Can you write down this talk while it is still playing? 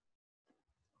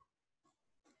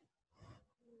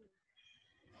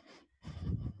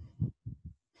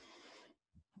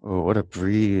Oh, what a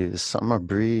breeze. Summer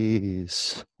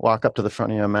breeze. Walk up to the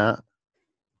front of your mat.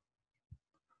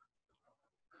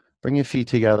 Bring your feet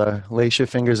together. Lace your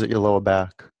fingers at your lower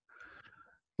back.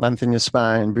 Lengthen your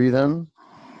spine. Breathe in.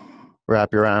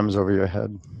 Wrap your arms over your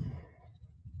head.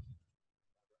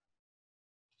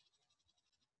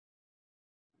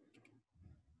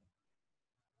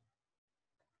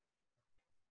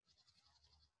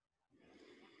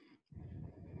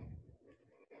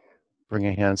 Bring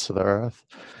your hands to the earth.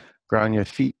 Ground your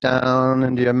feet down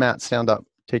into your mat. Stand up.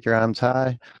 Take your arms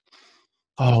high.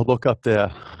 Oh, look up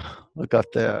there. Look up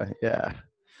there. Yeah.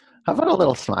 How about a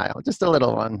little smile? Just a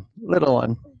little one. Little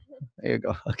one. There you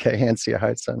go. Okay, hands to your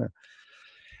heart center.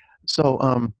 So,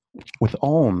 with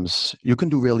ohms, you can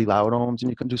do really loud ohms and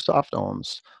you can do soft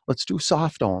ohms. Let's do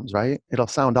soft ohms, right? It'll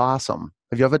sound awesome.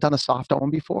 Have you ever done a soft ohm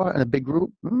before in a big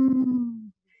group?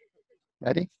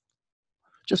 Ready?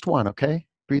 Just one, okay?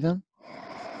 Breathe in.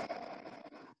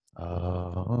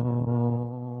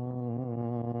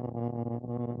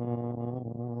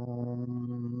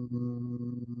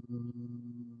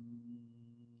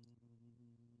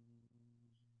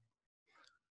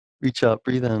 Reach up,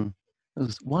 breathe in. It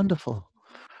was wonderful.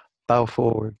 Bow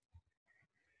forward.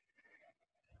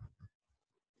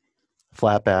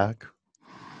 Flat back.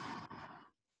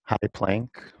 High plank.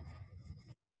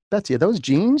 Betsy, are those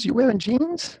jeans? You wearing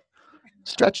jeans?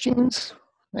 Stretch jeans?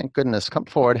 Thank goodness. Come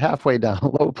forward, halfway down,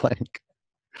 low plank.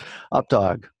 Up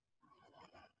dog.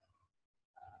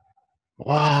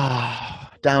 Wow.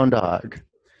 Down dog.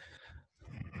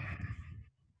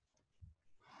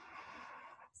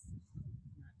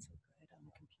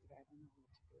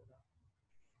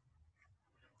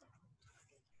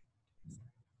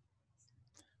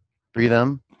 Breathe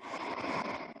in.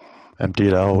 Empty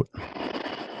it out.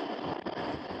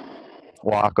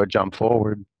 Walk or jump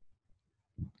forward.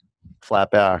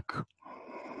 Flat back.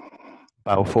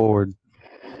 Bow forward.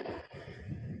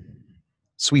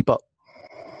 Sweep up.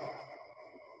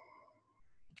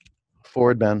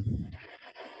 Forward bend.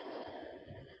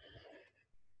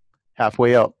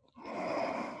 Halfway up.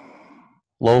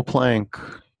 Low plank.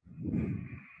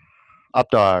 Up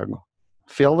dog.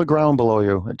 Feel the ground below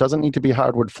you. It doesn't need to be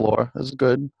hardwood floor. This is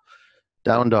good.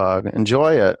 Down dog.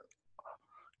 Enjoy it.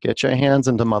 Get your hands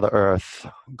into Mother Earth.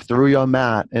 Through your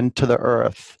mat into the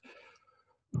earth.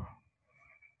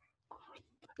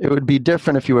 It would be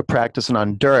different if you were practicing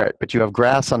on dirt, but you have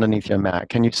grass underneath your mat.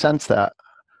 Can you sense that?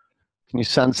 Can you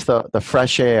sense the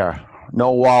fresh air?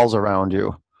 No walls around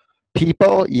you.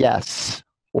 People, yes.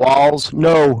 Walls,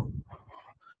 no.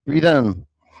 Breathe in.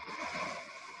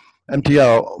 Empty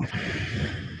out.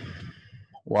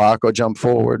 Walk or jump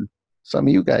forward. Some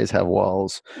of you guys have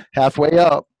walls. Halfway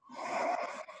up.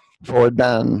 Forward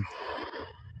bend.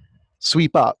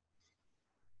 Sweep up.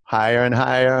 Higher and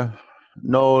higher.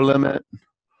 No limit.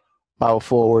 Bow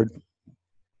forward.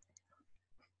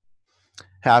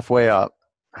 Halfway up.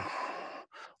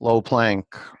 Low plank.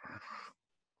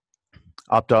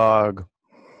 Up dog.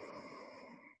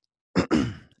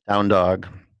 Down dog.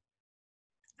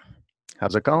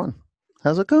 How's it going?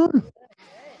 How's it going?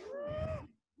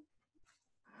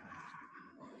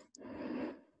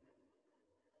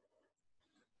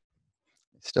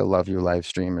 Still love you, live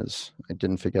streamers. I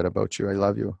didn't forget about you. I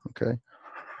love you. Okay.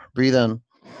 Breathe in.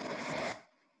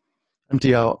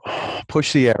 Empty out.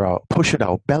 Push the air out. Push it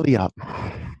out. Belly up.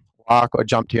 Walk or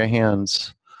jump to your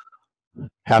hands.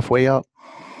 Halfway up.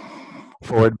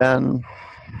 Forward bend.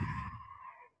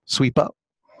 Sweep up.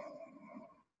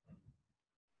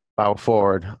 Bow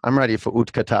forward. I'm ready for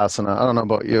Utkatasana. I don't know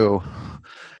about you.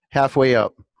 Halfway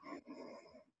up.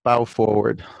 Bow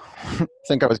forward.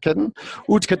 Think I was kidding?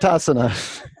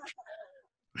 Utkatasana.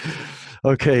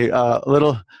 Okay, a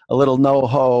little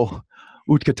no-ho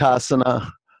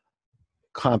Utkatasana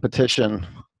competition.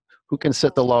 Who can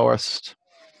sit the lowest?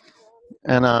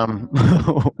 And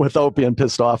without being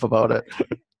pissed off about it.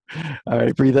 All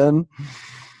right, breathe in.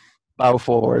 Bow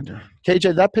forward. KJ,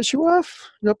 did that piss you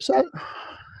off? You upset?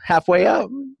 Halfway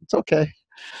up? It's okay.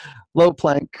 Low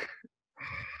plank.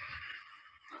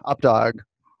 Up dog.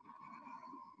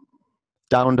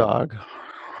 Down dog.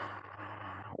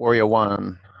 Warrior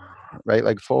one. Right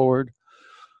leg forward.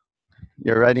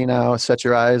 You're ready now. Set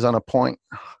your eyes on a point.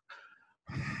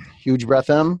 Huge breath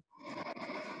in.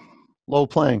 Low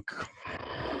plank.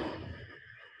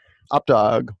 Up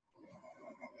dog.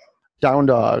 Down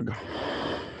dog.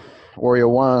 Warrior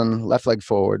one. Left leg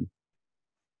forward.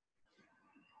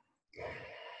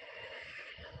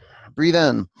 Breathe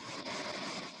in.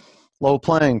 Low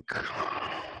plank.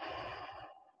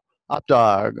 Up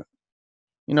dog.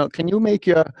 You know, can you make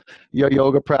your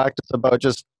yoga practice about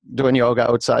just doing yoga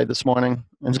outside this morning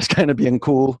and just kind of being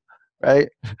cool right?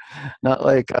 Not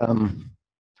like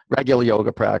regular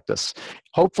yoga practice.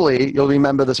 Hopefully, you'll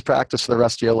remember this practice for the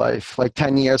rest of your life. Like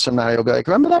 10 years from now, you'll be like,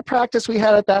 remember that practice we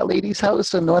had at that lady's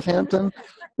house in Northampton?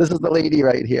 This is the lady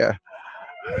right here.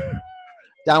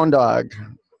 Down dog.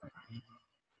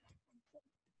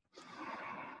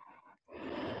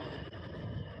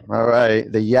 All right,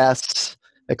 the yes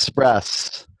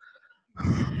express.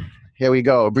 Here we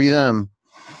go. Breathe in.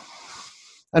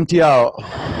 Empty out.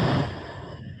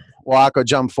 Walk or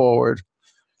jump forward.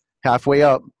 Halfway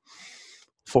up.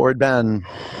 Forward bend.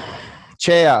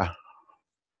 Chair.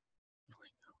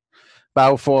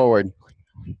 Bow forward.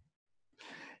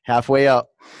 Halfway up.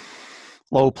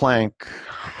 Low plank.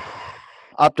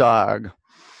 Up dog.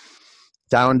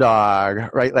 Down dog.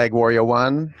 Right leg warrior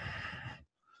one.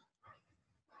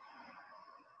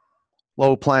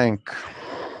 Low plank.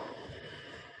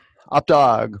 Up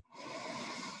dog.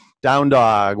 Down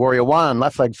dog. Warrior one.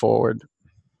 Left leg forward.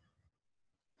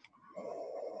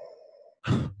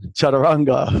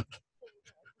 Chaturanga.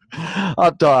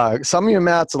 Up dog. Some of your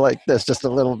mats are like this, just a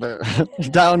little bit.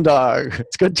 Down dog.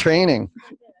 It's good training.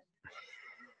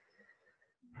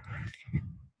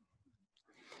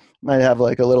 Might have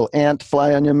like a little ant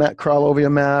fly on your mat, crawl over your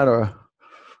mat, or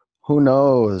who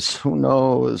knows? Who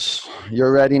knows?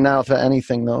 You're ready now for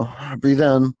anything, though. Breathe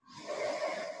in.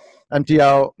 Empty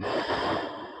out.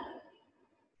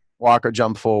 Walk or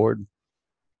jump forward.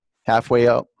 Halfway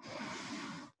up.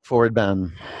 Forward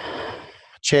bend.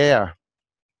 Chair.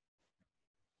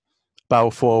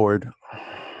 Bow forward.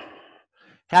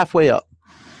 Halfway up.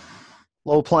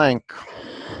 Low plank.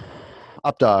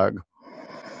 Up dog.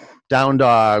 Down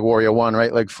dog, warrior one,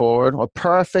 right leg forward. A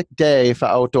perfect day for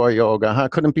outdoor yoga, huh?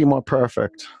 Couldn't be more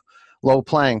perfect. Low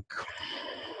plank.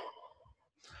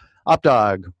 Up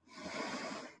dog.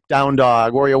 Down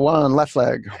dog, warrior one, left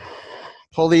leg.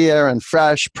 Pull the air in,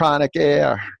 fresh pranic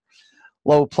air.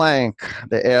 Low plank,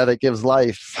 the air that gives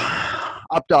life.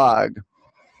 Up dog.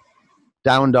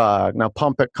 Down dog. Now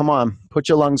pump it. Come on. Put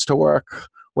your lungs to work.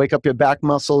 Wake up your back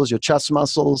muscles, your chest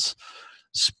muscles.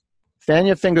 Fan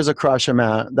your fingers across your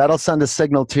mat. That'll send a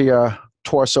signal to your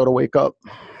torso to wake up.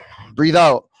 Breathe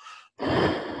out.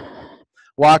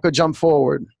 Walk or jump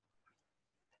forward.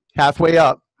 Halfway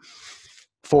up.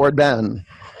 Forward bend.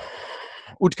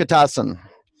 Utkatasana.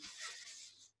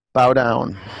 Bow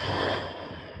down.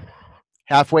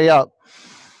 Halfway up.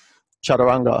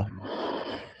 Chaturanga.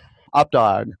 Up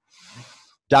dog.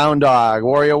 Down dog.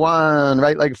 Warrior one.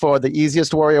 Right leg forward. The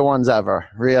easiest warrior ones ever.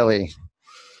 Really.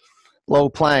 Low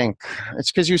plank.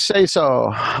 It's because you say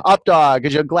so. Up dog,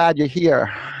 because you're glad you're here.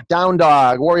 Down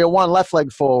dog. Warrior one, left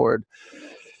leg forward.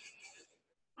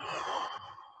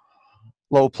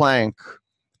 Low plank.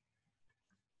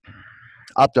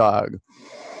 Up dog.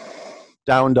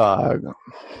 Down dog.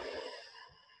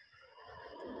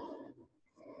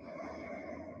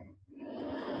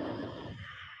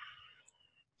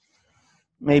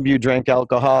 Maybe you drank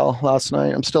alcohol last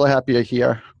night. I'm still happy you're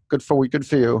here. Good for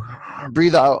you.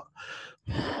 Breathe out.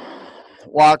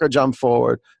 Walk or jump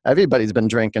forward. Everybody's been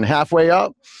drinking. Halfway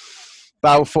up.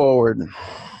 Bow forward.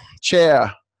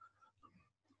 Chair.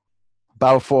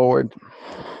 Bow forward.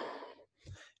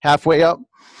 Halfway up.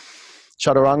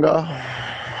 Chaturanga.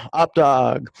 Up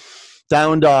dog.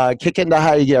 Down dog. Kick into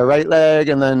high gear. Right leg,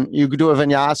 and then you do a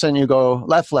vinyasa and you go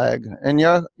left leg. And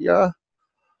you're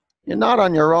not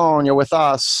on your own. You're with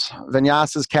us.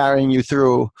 Vinyasa's carrying you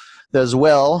through. There's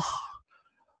will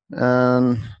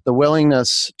and the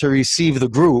willingness to receive the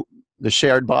group, the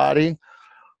shared body.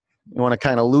 You want to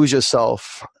kind of lose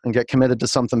yourself and get committed to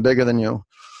something bigger than you.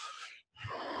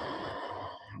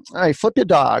 All right, flip your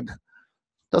dog.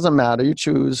 Doesn't matter. You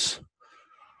choose.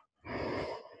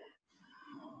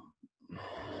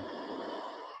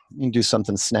 You can do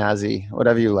something snazzy,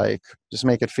 whatever you like. Just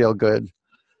make it feel good.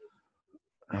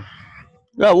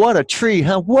 Oh, what a tree,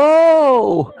 huh?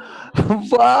 Whoa!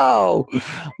 Wow!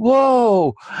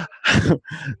 Whoa!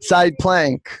 Side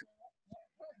plank.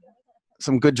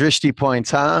 Some good drishti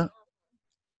points, huh?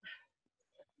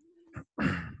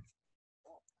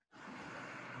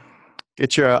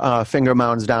 Get your finger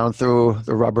mounds down through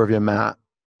the rubber of your mat.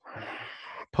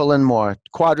 Pull in more.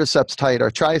 Quadriceps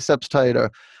tighter, triceps tighter.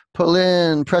 Pull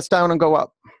in, press down and go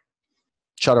up.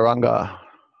 Chaturanga.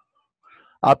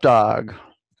 Up dog.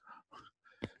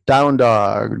 Down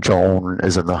dog. Joan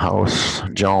is in the house.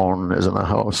 Joan is in the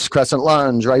house. Crescent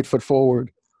lunge, right foot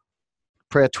forward.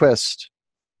 Prayer twist.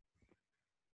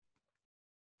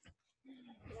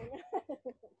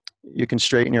 You can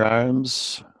straighten your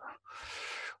arms.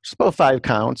 Just about 5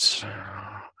 counts.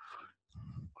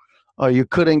 Oh, you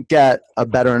couldn't get a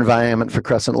better environment for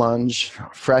crescent lunge.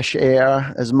 Fresh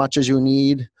air as much as you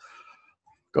need.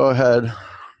 Go ahead.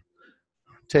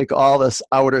 Take all this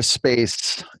outer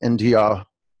space into your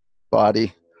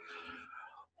body.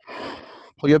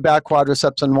 Pull your back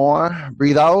quadriceps in more.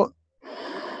 Breathe out.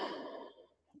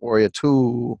 Warrior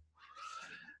two.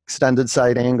 Extended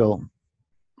side angle.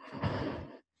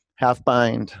 Half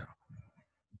bind.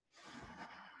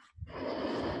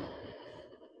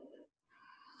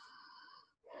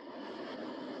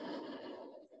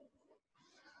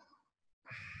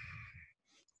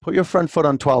 Put your front foot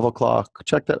on 12 o'clock.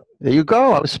 Check that. There you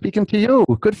go. I was speaking to you.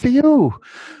 Good for you.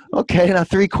 Okay, now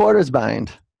 3/4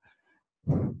 bind.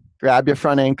 Grab your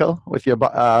front ankle with your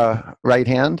right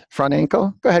hand, front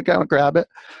ankle. Go ahead, grab it.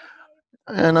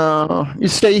 And you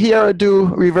stay here or do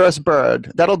reverse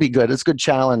bird. That'll be good. It's a good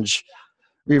challenge.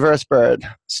 Reverse bird.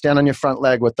 Stand on your front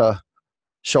leg with the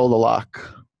shoulder lock.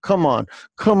 Come on.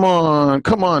 Come on.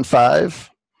 Come on. 5,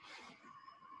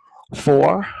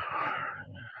 4,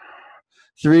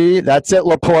 3. That's it,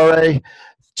 Lapore.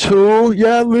 2.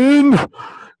 Yeah, Lynn.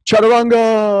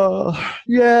 Chaturanga.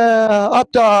 Yeah.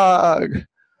 Up dog.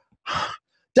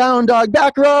 Down dog.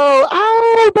 Back row.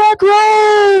 Ow. Back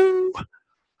row.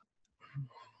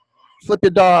 Flip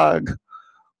your dog.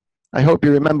 I hope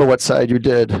you remember what side you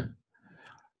did.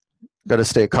 Got to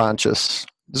stay conscious.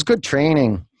 It's good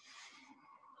training.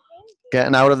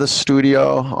 Getting out of the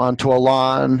studio onto a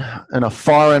lawn in a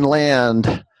foreign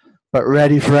land, but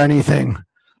ready for anything.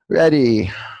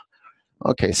 Ready.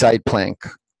 Okay, side plank.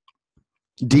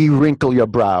 De-wrinkle your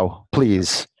brow,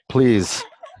 please. Please.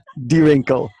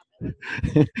 De-wrinkle.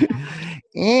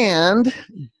 And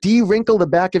de-wrinkle the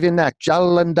back of your neck.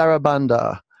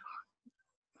 Jalandhara.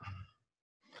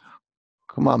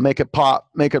 Come on, make it pop.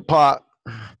 Make it pop.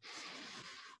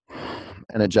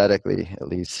 Energetically, at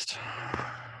least.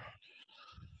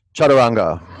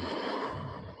 Chaturanga.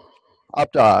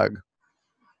 Up dog.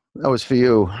 That was for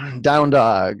you. Down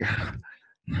dog.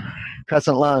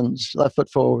 Crescent lunge. Left foot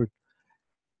forward.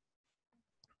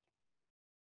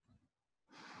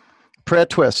 Prayer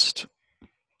twist.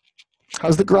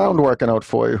 How's the ground working out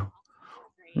for you?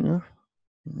 Yeah.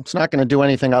 It's not going to do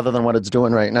anything other than what it's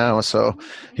doing right now. So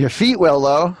your feet will,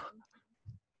 though.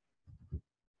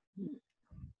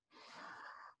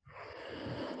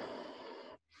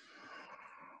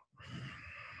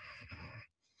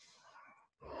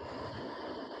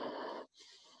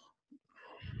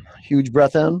 Huge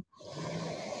breath in.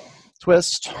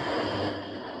 Twist.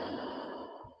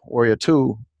 Warrior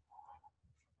two.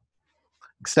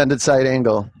 Extended side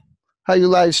angle. How you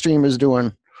live streamers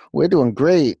doing? We're doing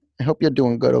great. I hope you're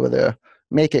doing good over there.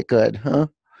 Make it good, huh?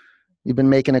 You've been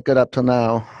making it good up till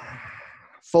now.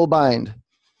 Full bind.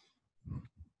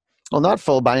 Well, not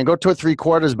full bind. Go to a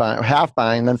 3/4 bind, or half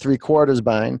bind, then 3/4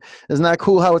 bind. Isn't that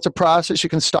cool how it's a process? You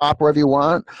can stop wherever you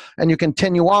want, and you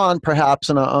continue on perhaps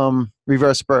in a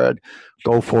reverse bird.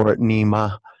 Go for it,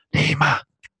 Nima. Nima.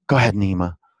 Go ahead,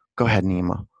 Nima. Go ahead,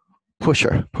 Nima. Push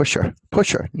her, push her,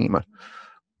 push her, Nima.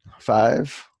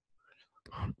 5,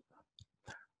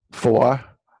 4.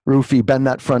 Roofie, bend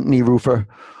that front knee, roofer.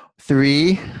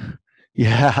 3.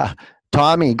 Yeah.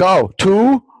 Tommy, go.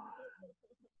 2.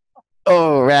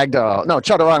 Oh, ragdoll. No,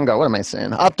 chaturanga. What am I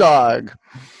saying? Up dog.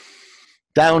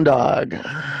 Down dog. All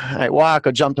right, walk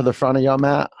or jump to the front of your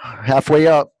mat. Halfway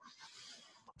up.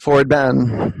 Forward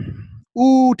bend.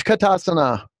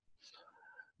 Utkatasana.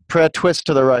 Prayer twist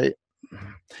to the right.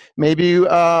 Maybe you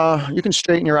can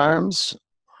straighten your arms.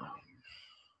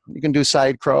 You can do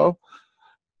side crow.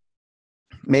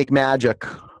 Make magic.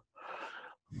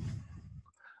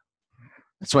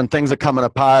 It's when things are coming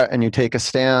apart and you take a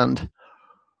stand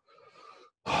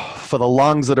for the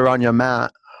lungs that are on your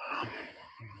mat.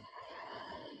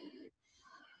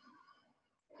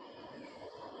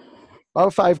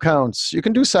 About 5 counts. You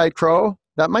can do side crow.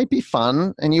 That might be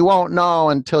fun, and you won't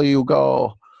know until you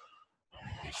go.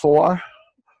 4,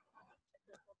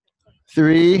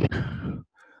 3,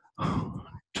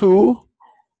 2.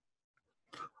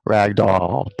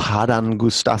 Ragdoll.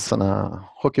 Padangustasana.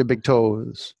 Hook your big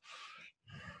toes.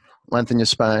 Lengthen your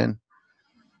spine.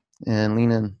 And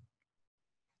lean in.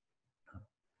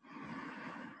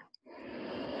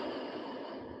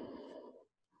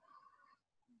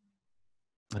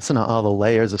 Listen to all the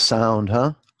layers of sound,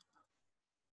 huh?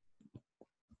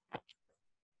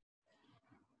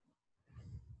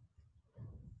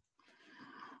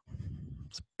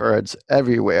 There's birds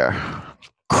everywhere.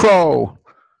 Crow.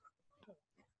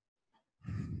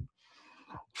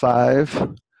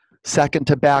 5. Second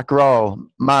to back row.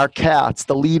 Mark Katz,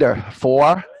 the leader.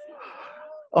 4.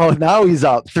 Oh, now he's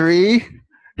up. 3.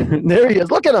 There he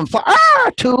is. Look at him.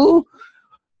 2.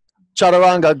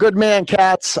 Chaturanga. Good man,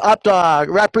 Katz. Up dog.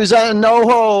 Representing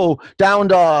NoHo. Down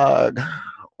dog.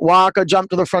 walk or jump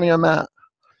to the front of your mat.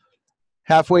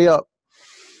 Halfway up,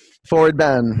 forward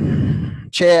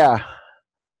bend, chair,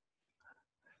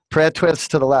 prayer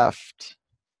twist to the left.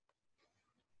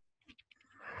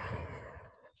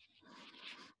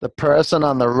 The person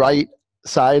on the right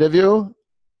side of you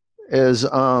is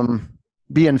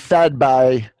being fed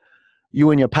by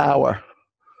you and your power.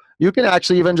 You can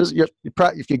actually even just,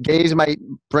 if your gaze might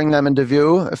bring them into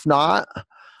view. If not,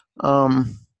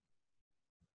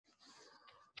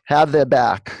 have their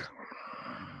back.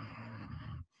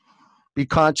 Be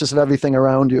conscious of everything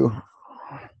around you.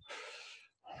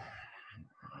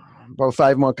 About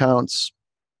 5 more counts.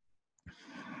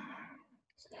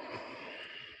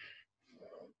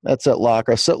 That's it,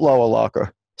 locker. Sit lower,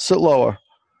 locker. Sit lower.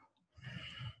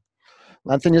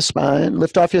 Lengthen your spine.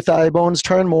 Lift off your thigh bones.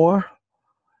 Turn more.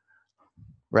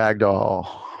 Ragdoll.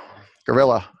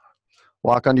 Gorilla.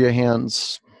 Walk onto your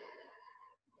hands.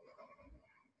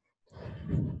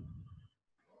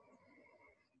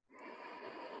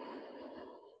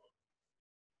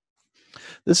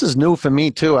 This is new for me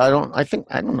too. I don't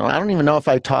know. I don't even know if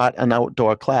I taught an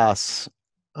outdoor class.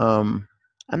 I'm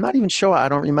not even sure. I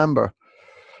don't remember.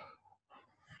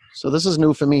 So this is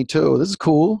new for me too. This is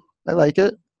cool. I like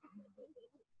it.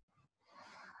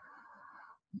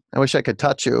 I wish I could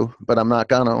touch you, but I'm not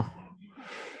gonna.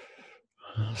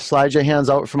 Slide your hands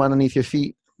out from underneath your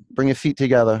feet. Bring your feet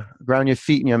together. Ground your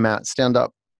feet in your mat. Stand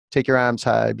up. Take your arms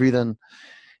high. Breathe in.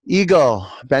 Eagle.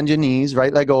 Bend your knees.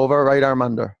 Right leg over, right arm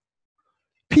under.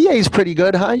 PA is pretty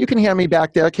good, huh? You can hear me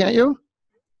back there, can't you?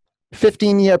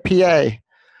 15-year PA.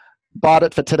 Bought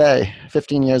it for today,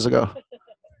 15 years ago.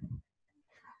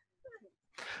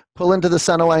 Pull into the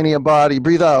center line of your body.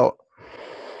 Breathe out.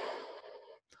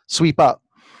 Sweep up.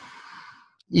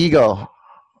 Eagle.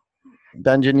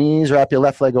 Bend your knees. Wrap your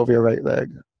left leg over your right leg.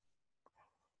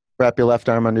 Wrap your left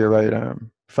arm under your right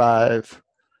arm. 5,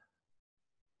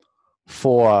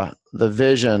 4. The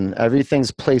vision.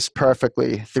 Everything's placed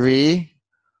perfectly. 3,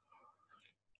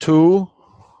 2.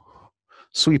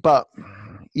 Sweep up.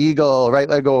 Eagle. Right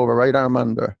leg over. Right arm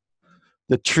under.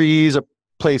 The trees are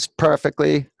placed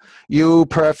perfectly. You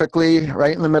perfectly.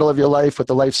 Right in the middle of your life with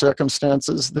the life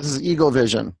circumstances. This is eagle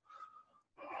vision.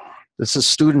 This is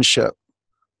studentship.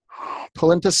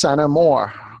 Pull into center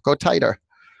more. Go tighter.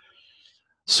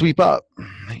 Sweep up.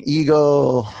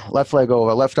 Eagle. Left leg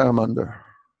over. Left arm under.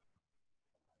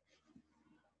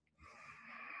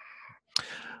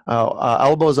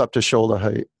 Elbows up to shoulder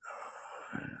height.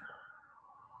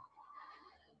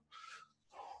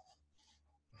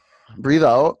 Breathe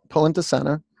out. Pull into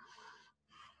center.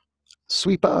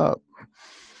 Sweep up.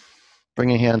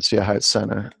 Bring your hands to your heart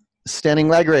center. Standing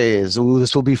leg raise. Ooh,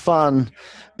 this will be fun.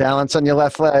 Balance on your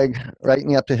left leg. Right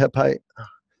knee up to hip height.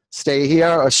 Stay here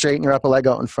or straighten your upper leg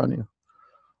out in front of you.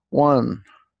 1,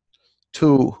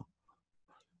 2,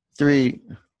 3,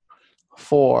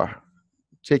 4.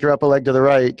 Take your upper leg to the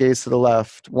right. Gaze to the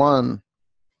left. 1,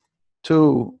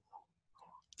 2,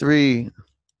 3,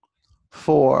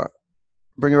 4.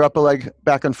 Bring your upper leg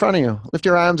back in front of you. Lift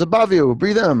your arms above you.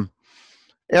 Breathe in.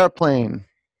 Airplane.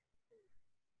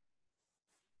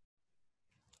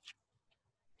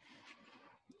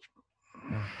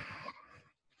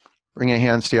 Bring your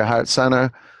hands to your heart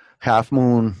center. Half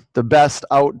moon. The best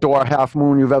outdoor half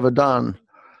moon you've ever done.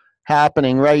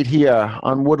 Happening right here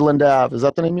on Woodland Ave. Is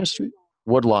that the name of your street?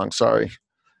 Woodlawn, sorry.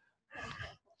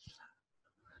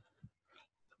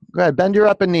 Go ahead. Bend your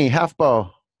upper knee. Half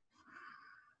bow.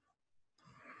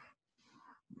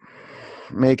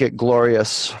 Make it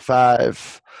glorious.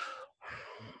 5,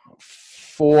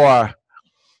 4.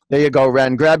 There you go,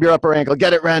 Ren. Grab your upper ankle.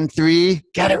 Get it, Ren. 3.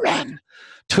 Get it, Ren.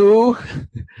 2.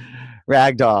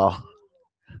 Ragdoll.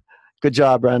 Good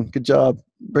job, Ren. Good job.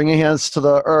 Bring your hands to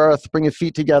the earth. Bring your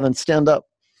feet together and stand up.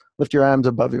 Lift your arms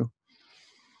above you.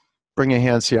 Bring your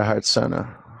hands to your heart center.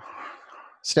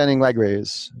 Standing leg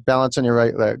raise. Balance on your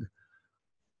right leg.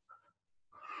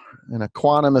 In a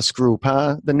quantumous group,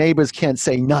 huh? The neighbors can't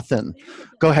say nothing.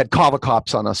 Go ahead, call the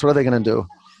cops on us. What are they going to do?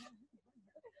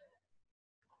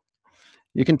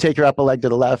 You can take your upper leg to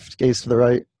the left, gaze to the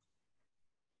right.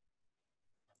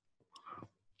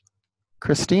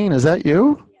 Christine, is that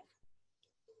you?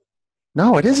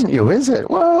 No, it isn't you, is it?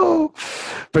 Whoa.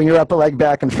 Bring your upper leg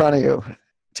back in front of you.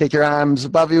 Take your arms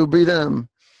above you. Breathe in.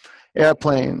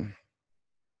 Airplane.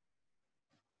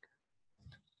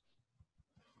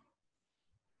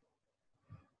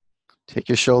 Take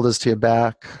your shoulders to your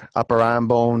back, upper arm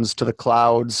bones to the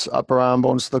clouds, upper arm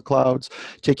bones to the clouds.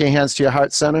 Take your hands to your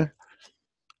heart center,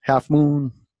 half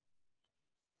moon.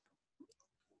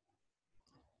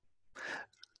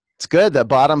 It's good. The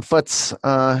bottom foot's,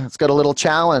 it's got a little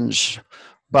challenge,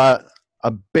 but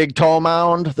A big toe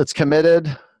mound that's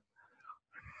committed.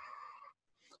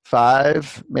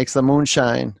 5, makes the moon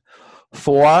shine.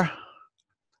 4,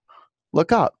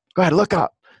 look up. Go ahead, look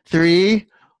up. 3,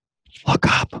 look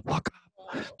up, look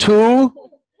up. 2,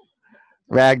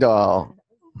 ragdoll.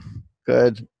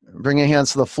 Good. Bring your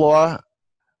hands to the floor.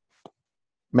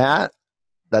 Matt,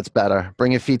 that's better.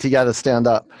 Bring your feet together, stand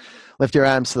up. Lift your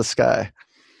arms to the sky.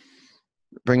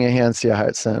 Bring your hands to your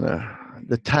heart center.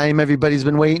 The time everybody's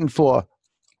been waiting for.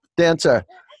 Dancer,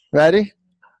 ready?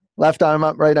 Left arm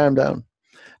up, right arm down.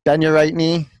 Bend your right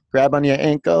knee, grab on your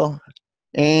ankle,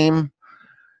 aim,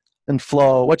 and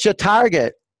flow. What's your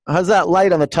target? How's that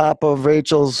light on the top of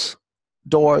Rachel's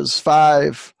doors?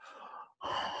 5.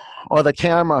 Or the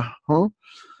camera?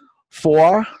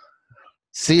 4.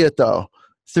 See it though.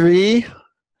 3. What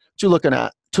you looking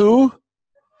at? 2.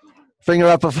 Finger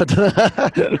up, a foot.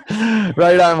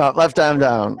 Right arm up, left arm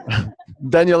down.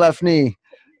 Bend your left knee.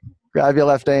 Grab your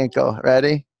left ankle.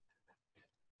 Ready?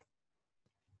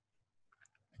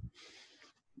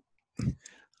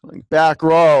 Back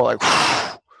row, like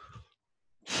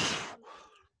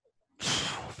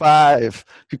 5.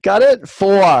 You got it?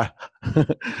 4.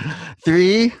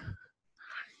 3,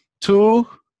 2.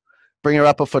 Bring your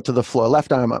upper foot to the floor.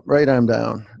 Left arm up, right arm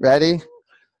down. Ready?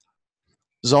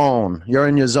 Zone. You're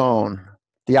in your zone.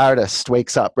 The artist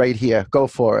wakes up right here. Go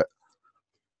for it.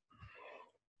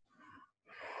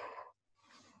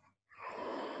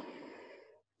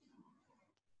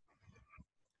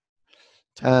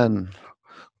 10.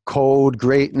 Code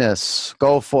greatness.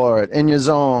 Go for it. In your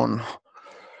zone.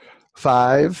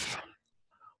 5,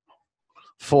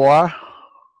 4,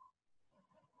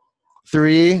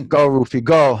 3. Go, Rufy.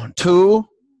 Go. 2.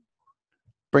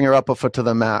 Bring your upper foot to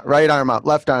the mat. Right arm up.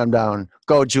 Left arm down.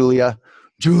 Go, Julia.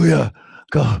 Julia.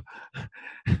 Go.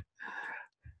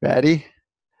 Ready?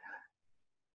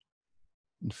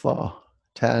 And flow.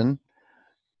 10.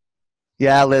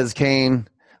 Yeah, Liz Kane.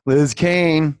 Liz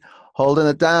Kane. Holding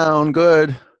it down.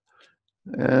 Good.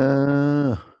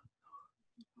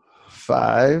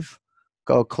 5.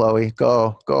 Go, Chloe.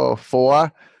 Go. Go.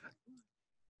 4.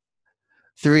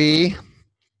 3.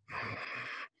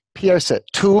 Pierce it.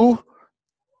 2.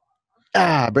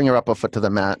 Bring your upper foot to the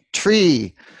mat.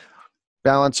 Tree.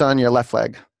 Balance on your left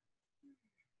leg.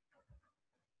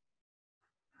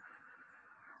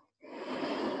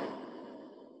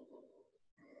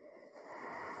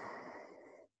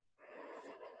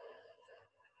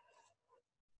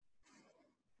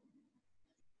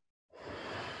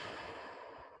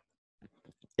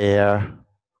 Air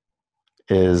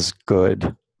is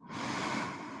good.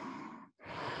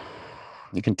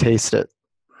 You can taste it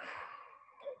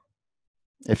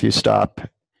if you stop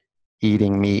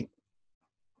eating meat.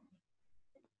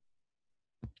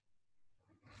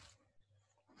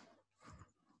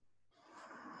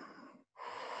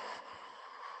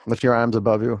 Lift your arms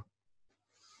above you.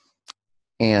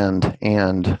 And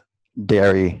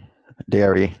dairy,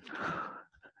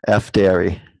 F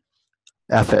dairy,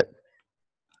 F it,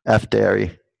 F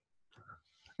dairy,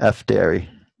 F dairy,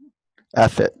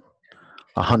 F it,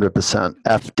 100%,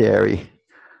 F dairy,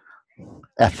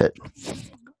 F it.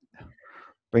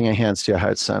 Bring your hands to your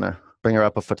heart center. Bring your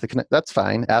upper foot to the connect. That's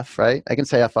fine, F, right? I can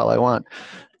say F all I want.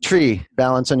 Tree,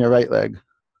 balance on your right leg.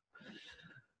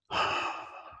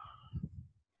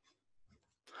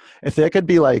 If there could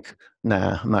be like,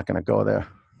 nah, I'm not gonna go there.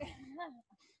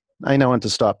 I know when to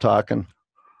stop talking.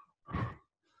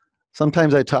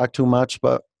 Sometimes I talk too much,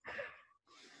 but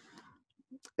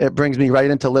it brings me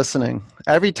right into listening.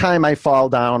 Every time I fall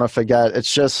down or forget,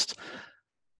 it's just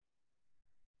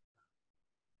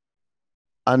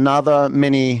another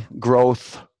mini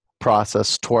growth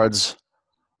process towards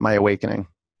my awakening.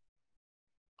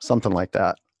 Something like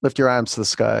that. Lift your arms to the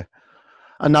sky.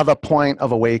 Another point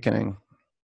of awakening.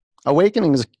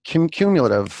 Awakening is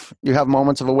cumulative. You have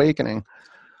moments of awakening.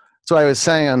 So I was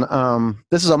saying,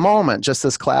 this is a moment, just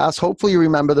this class. Hopefully you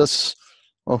remember this.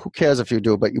 Well, who cares if you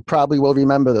do, but you probably will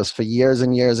remember this for years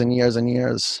and years and years and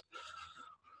years.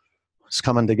 It's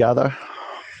coming together.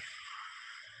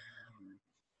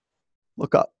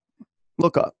 Look up.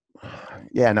 Look up.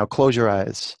 Yeah, now close your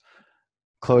eyes.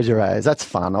 Close your eyes. That's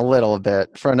fun, a little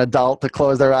bit. For an adult to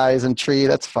close their eyes and tree,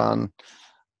 that's fun.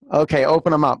 Okay,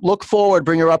 open them up. Look forward.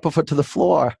 Bring your upper foot to the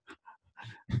floor.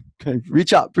 Okay,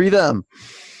 reach up. Breathe in.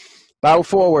 Bow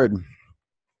forward.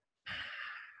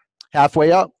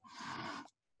 Halfway up.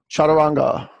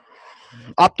 Chaturanga.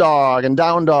 Up dog and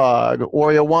down dog.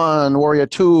 Warrior 1, warrior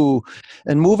 2.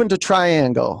 And move into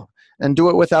triangle. And do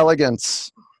it with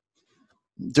elegance.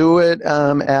 Do it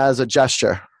as a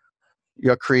gesture.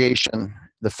 Your creation.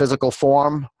 The physical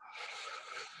form.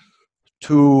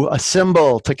 to a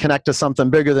symbol to connect to something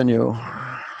bigger than you.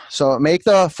 So make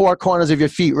the four corners of your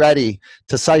feet ready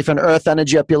to siphon earth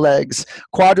energy up your legs.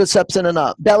 Quadriceps in and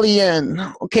up, belly in.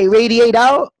 Okay, radiate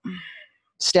out.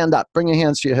 Stand up, bring your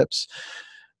hands to your hips.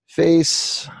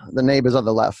 Face the neighbors on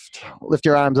the left. Lift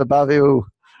your arms above you.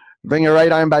 Bring your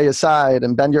right arm by your side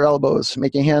and bend your elbows.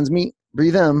 Make your hands meet.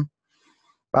 Breathe in.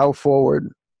 Bow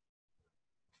forward.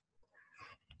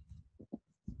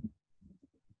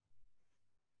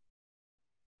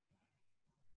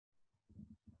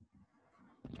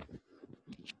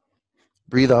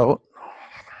 Breathe out.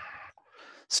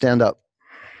 Stand up.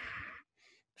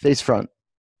 Face front.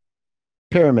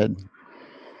 Pyramid.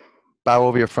 Bow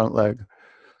over your front leg.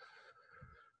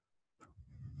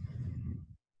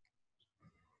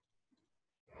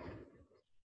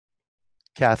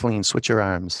 Kathleen, switch your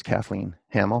arms. Kathleen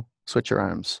Hamill, switch your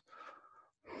arms.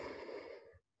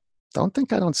 Don't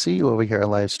think I don't see you over here,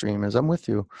 live streamers. I'm with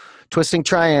you. Twisting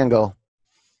triangle.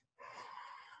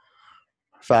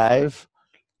 5,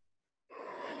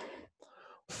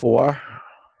 4,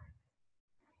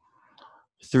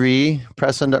 3,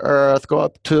 press into earth, go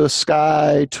up to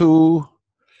sky. 2,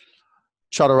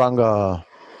 chaturanga.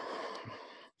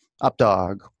 Up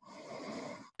dog.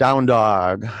 Down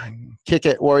dog. Kick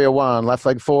it, warrior 1. Left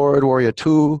leg forward, warrior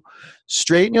 2.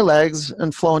 Straighten your legs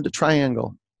and flow into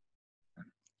triangle.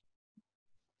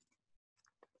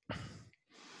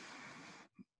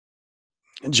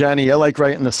 Jenny, you're like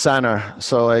right in the center.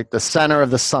 So like the center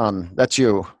of the sun. That's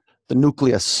you, the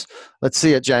nucleus. Let's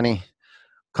see it, Jenny.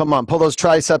 Come on, pull those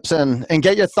triceps in and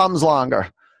get your thumbs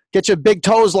longer. Get your big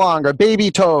toes longer,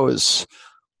 baby toes.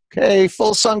 Okay,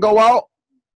 full sun, go out.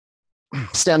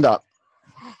 Stand up.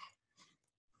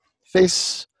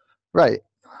 Face right.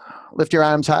 Lift your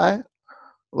arms high.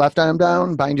 Left arm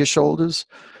down, bind your shoulders.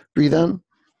 Breathe in,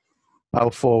 bow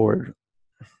forward.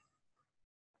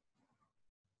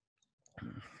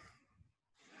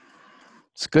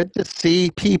 It's good to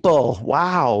see people.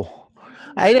 Wow.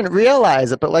 I didn't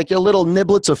realize it, but like your little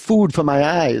niblets of food for my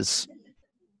eyes.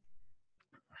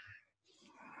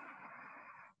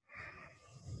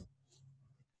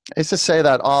 I used to say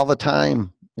that all the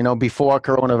time, you know, before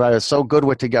coronavirus. So good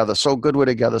we're together, so good we're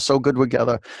together, so good we're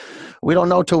together. We don't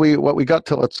know what we got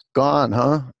till it's gone,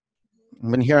 huh?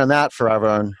 I've been hearing that forever.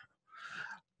 And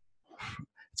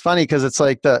it's funny because it's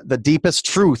like the deepest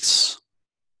truths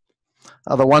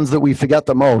are the ones that we forget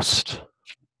the most.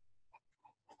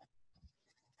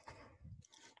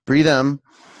 Breathe in.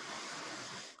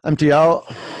 Empty out.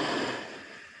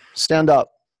 Stand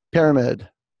up. Pyramid.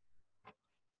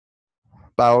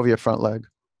 Bow over your front leg.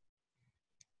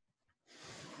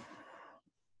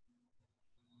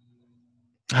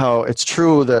 How it's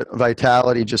true that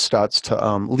vitality just starts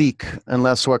to leak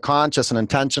unless we're conscious and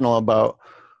intentional about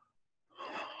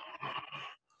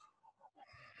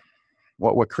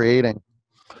what we're creating.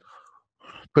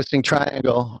 Twisting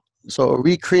triangle. So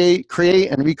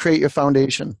create and recreate your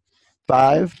foundation.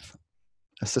 5,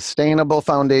 a sustainable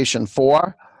foundation.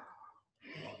 4,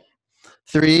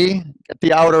 3, get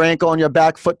the outer ankle on your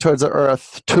back foot towards the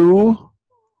earth. 2,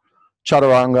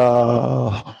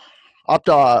 chaturanga. Up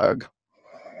dog.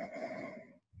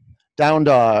 Down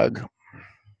dog.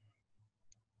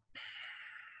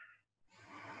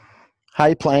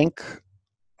 High plank.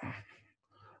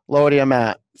 Lower to your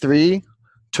mat. 3,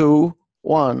 2,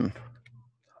 1.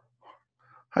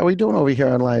 How are we doing over here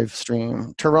on live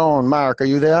stream? Tyrone, Mark, are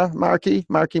you there? Marky,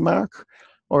 Mark?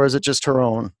 Or is it just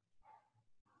Tyrone?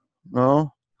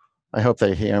 No? I hope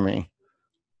they hear me.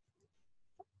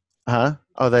 Huh?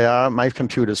 Oh, they are? My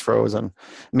computer's frozen.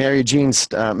 Mary Dean's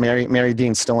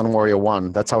still in Warrior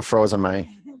 1. That's how frozen my...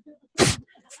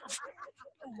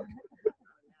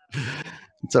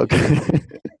 It's okay.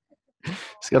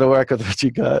 Just got to work with what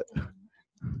you got.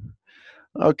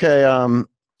 Okay,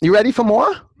 you ready for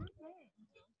more?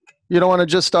 You don't want to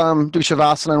just do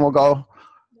Shavasana and we'll go?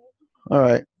 All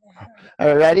right. All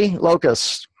right, ready?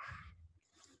 Locust.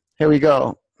 Here we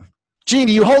go.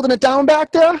 Jeannie, you holding it down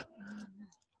back there?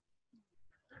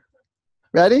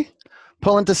 Ready?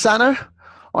 Pull into center.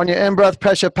 On your in-breath,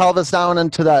 press your pelvis down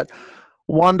into that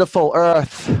wonderful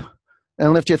earth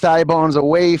and lift your thigh bones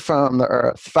away from the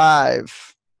earth.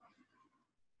 5,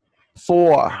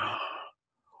 4,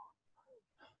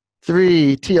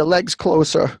 3, to your legs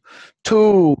closer.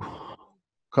 2,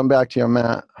 come back to your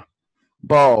mat.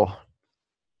 Bow.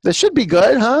 This should be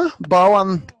good, huh? Bow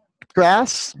on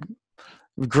grass.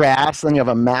 Grass, then you have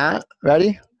a mat.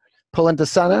 Ready? Pull into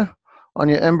center. On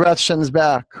your in-breath, shins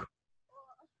back.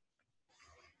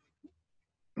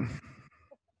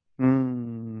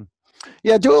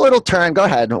 Yeah, do a little turn. Go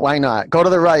ahead. Why not? Go to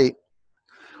the right.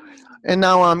 And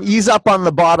now ease up on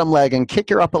the bottom leg and kick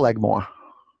your upper leg more.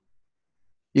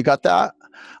 You got that?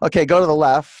 Okay, go to the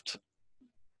left.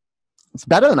 It's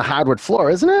better than a hardwood floor,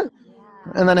 isn't it?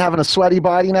 And then having a sweaty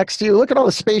body next to you. Look at all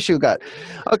the space you got.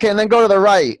 Okay, and then go to the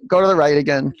right. Go to the right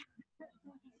again.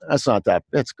 That's not that.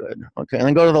 That's good. Okay, and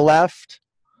then go to the left.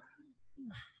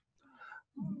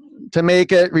 To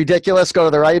make it ridiculous, go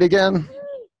to the right again.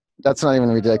 That's not even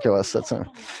ridiculous. That's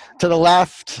not, to the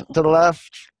left. To the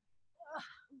left.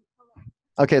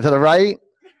 Okay, to the right.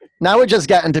 Now we're just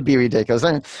getting to be ridiculous.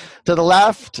 To the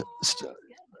left.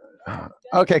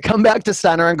 Okay, come back to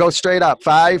center and go straight up.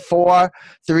 5, 4,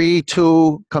 3,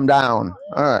 2, come down.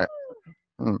 All right.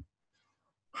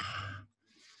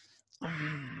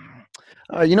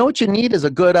 You know what you need is a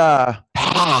good,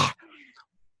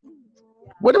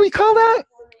 what do we call that?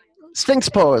 Sphinx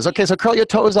pose. Okay, so curl your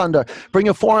toes under. Bring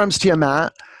your forearms to your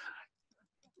mat.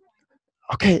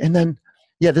 Okay, and then,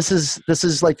 yeah, this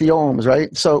is like the ohms,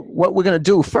 right? So what we're going to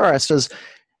do first is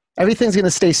everything's going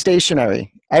to stay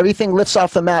stationary. Everything lifts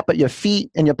off the mat, but your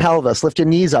feet and your pelvis. Lift your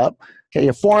knees up. Okay,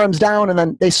 your forearms down, and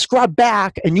then they scrub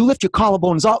back, and you lift your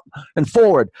collarbones up and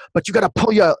forward. But you got to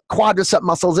pull your quadricep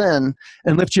muscles in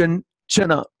and lift your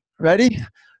chin up. Ready?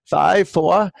 5,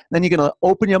 4. Then you're going to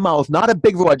open your mouth. Not a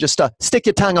big roar, just stick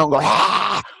your tongue out and go,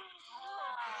 ah!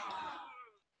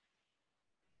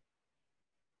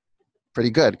 Pretty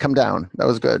good. Come down. That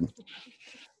was good.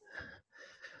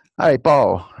 All right,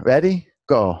 bow. Ready?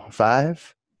 Go.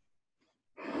 5,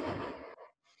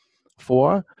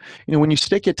 4. You know, when you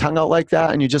stick your tongue out like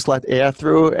that and you just let air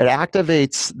through, it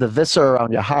activates the viscera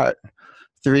around your heart.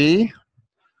 3,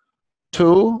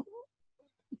 2,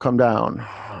 come down.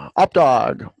 Up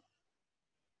dog.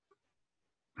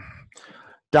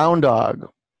 Down dog.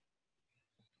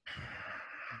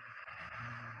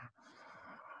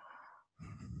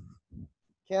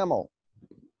 Camel.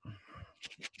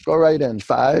 Go right in.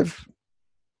 5.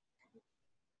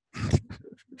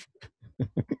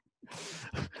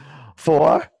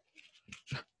 4.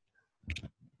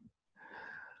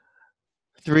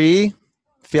 3.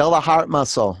 Feel the heart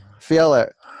muscle. Feel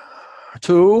it.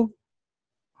 2.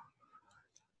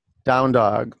 Down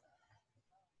dog.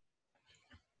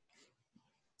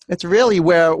 It's really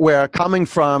where we're coming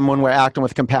from when we're acting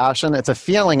with compassion. It's a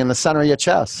feeling in the center of your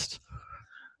chest.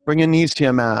 Bring your knees to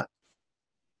your mat.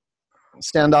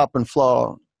 Stand up and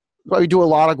flow. We do a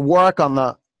lot of work on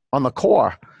the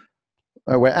core.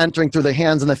 We're entering through the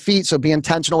hands and the feet, so be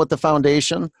intentional with the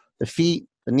foundation, the feet,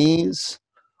 the knees.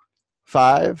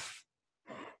 5,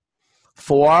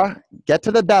 4, get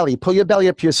to the belly. Pull your belly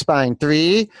up your spine.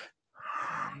 3,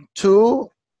 2,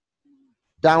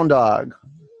 down dog.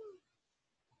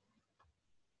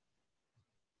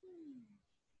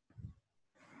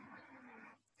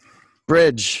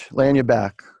 Bridge, lay on your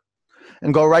back.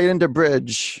 And go right into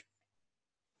bridge.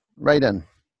 Right in.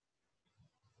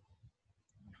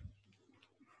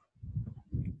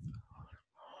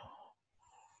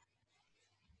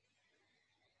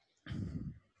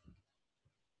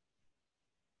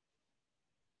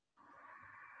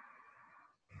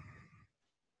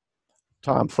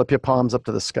 Tom, flip your palms up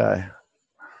to the sky.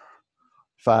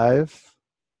 5,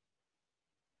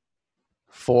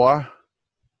 4,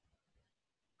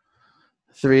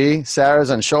 3, Sarah's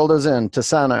and shoulders in to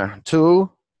center. 2,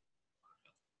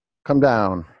 come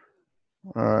down.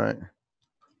 All right.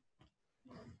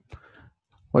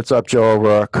 What's up, Joe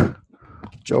O'Rourke?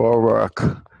 Joe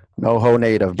O'Rourke. NoHo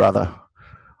native, brother.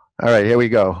 All right, here we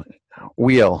go.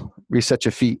 Wheel. Reset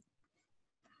your feet.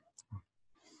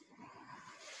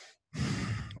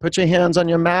 Put your hands on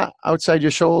your mat, outside your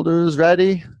shoulders.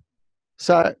 Ready,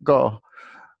 set, go.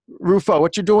 Rufo,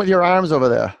 what you doing with your arms over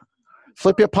there?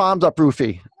 Flip your palms up,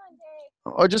 Roofy.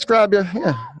 Or just grab your,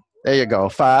 yeah. There you go.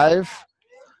 5.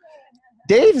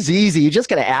 Dave's easy. You just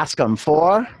got to ask him.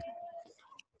 4,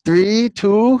 3,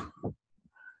 2.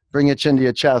 Bring your chin to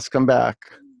your chest. Come back.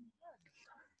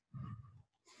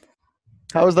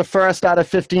 How was the first out of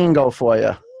 15 go for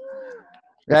you?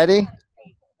 Ready?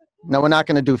 No, we're not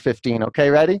going to do 15.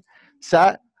 Okay, ready?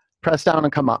 Set. Press down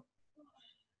and come up.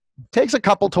 Takes a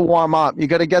couple to warm up. You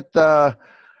got to get the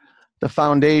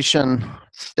foundation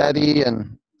steady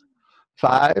and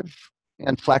 5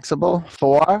 and flexible.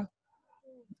 4,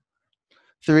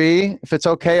 3. If it's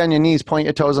okay on your knees, point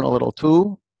your toes in a little.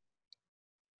 2.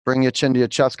 Bring your chin to your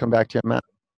chest. Come back to your mat.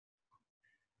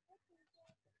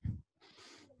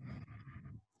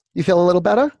 You feel a little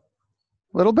better?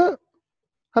 A little bit?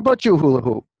 How about you, hula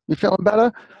hoop? You feeling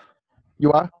better?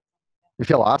 You are? You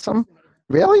feel awesome?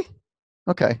 Really?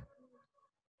 Okay.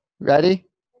 Ready,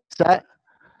 set,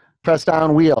 press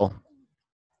down, wheel.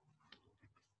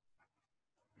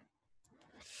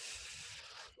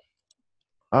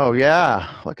 Oh, yeah.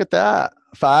 Look at that.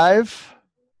 5,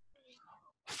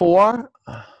 4,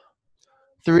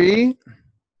 3,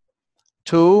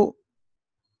 2.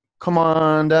 Come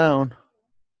on down.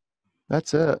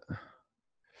 That's it.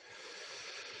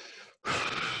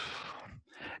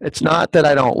 It's not that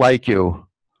I don't like you,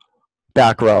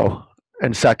 back row,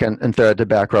 and second and third to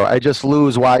back row. I just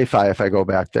lose Wi-Fi if I go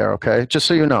back there, okay? Just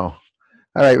so you know.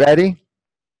 All right, ready?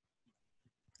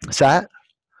 Set?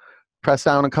 Press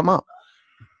down and come up.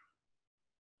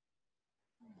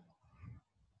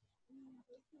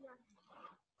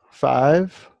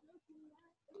 5,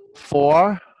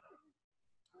 4,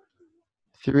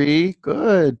 3,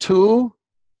 good. 2,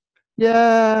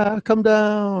 yeah, come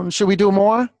down. Should we do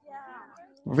more?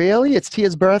 Really? It's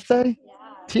Tia's birthday?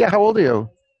 Tia, how old are you?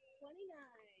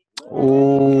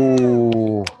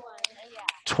 Oh,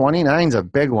 29's a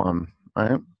big one,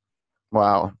 right?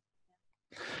 Wow.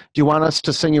 Do you want us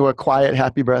to sing you a quiet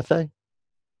happy birthday?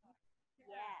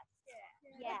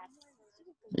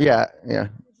 Yeah, yeah.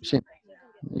 She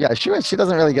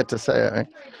doesn't really get to say it, right?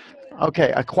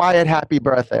 Okay, a quiet happy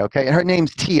birthday, okay? And her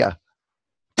name's Tia.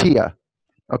 Tia.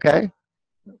 Okay?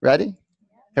 Ready?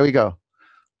 Here we go.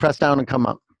 Press down and come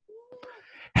up.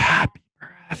 Happy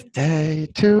birthday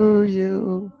to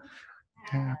you.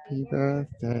 Happy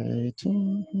birthday to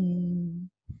you.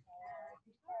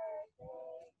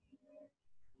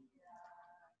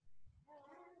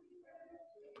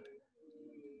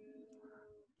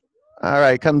 All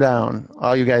right, come down.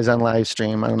 All you guys on live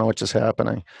stream, I don't know what just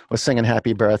happened. We're singing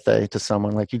happy birthday to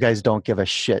someone. Like, you guys don't give a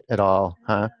shit at all,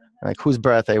 huh? Like, whose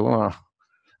birthday? All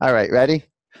right, ready?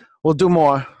 We'll do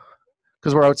more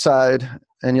because we're outside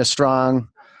and you're strong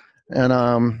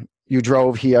and you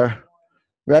drove here.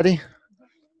 Ready?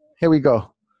 Here we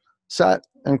go. Set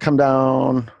and come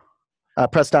down.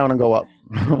 Press down and go up.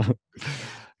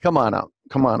 Come on up.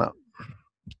 Come on up.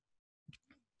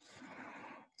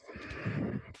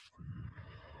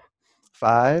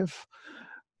 5.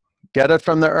 Get it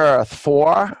from the earth.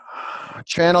 4.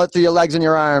 Channel it through your legs and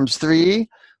your arms. 3.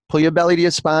 Pull your belly to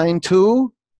your spine.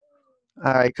 2.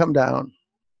 All right, come down.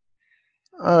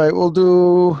 All right, we'll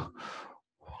do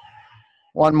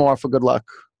one more for good luck.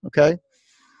 Okay.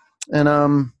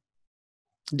 And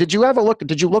did you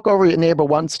look over your neighbor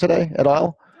once today at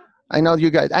all? I know you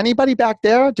guys. Anybody back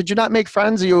there? Did you not make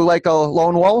friends? Are you like a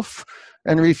lone wolf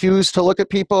and refuse to look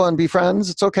at people and be friends?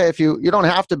 It's okay if you don't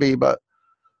have to be, but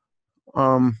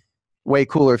way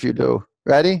cooler if you do.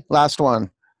 Ready? Last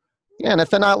one. Yeah, and if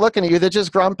they're not looking at you, they're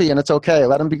just grumpy, and it's okay.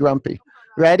 Let them be grumpy.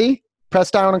 Ready? Press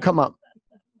down and come up.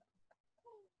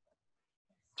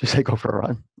 Did you say go for a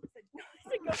run?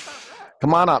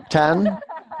 Come on up. 10,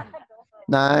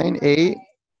 9, 8.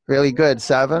 Really good.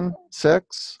 7,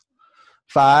 6,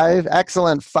 5.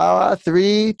 Excellent. 4,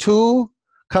 3, 2.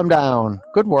 Come down.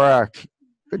 Good work.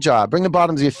 Good job. Bring the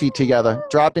bottoms of your feet together.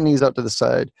 Drop your knees out to the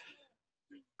side.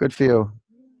 Good for you.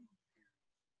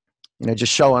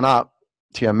 Just showing up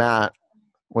to your mat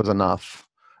was enough.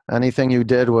 Anything you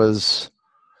did was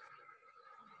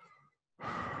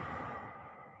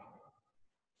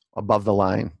above the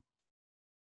line.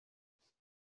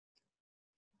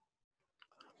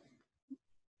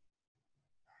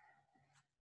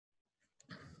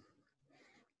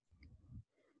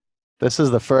 This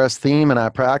is the first theme in our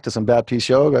practice in Baptiste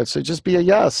Yoga. So just be a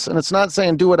yes. And it's not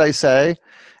saying do what I say.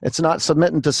 It's not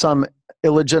submitting to some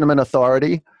illegitimate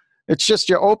authority. It's just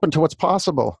you're open to what's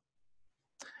possible.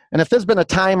 And if there's been a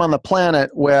time on the planet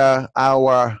where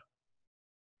our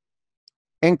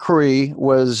inquiry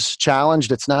was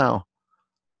challenged, it's now.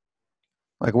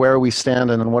 Like, where are we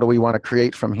standing and what do we want to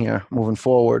create from here moving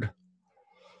forward?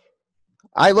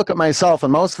 I look at myself,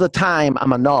 and most of the time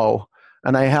I'm a no,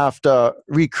 and I have to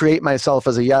recreate myself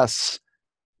as a yes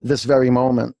this very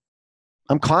moment.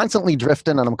 I'm constantly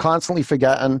drifting and I'm constantly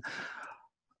forgetting,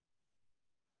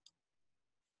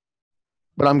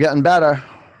 but I'm getting better.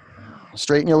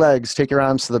 Straighten your legs, take your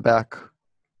arms to the back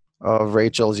of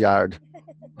Rachel's yard.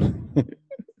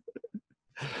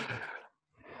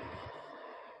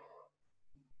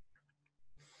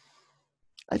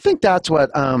 I think that's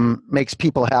what makes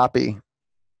people happy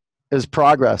is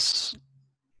progress.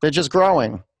 They're just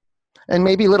growing. And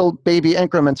maybe little baby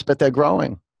increments, but they're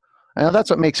growing. And that's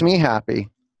what makes me happy.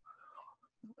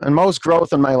 And most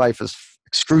growth in my life is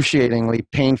excruciatingly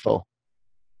painful.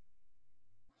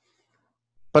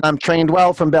 But I'm trained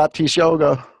well from Baptiste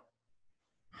Yoga.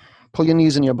 Pull your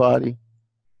knees in your body.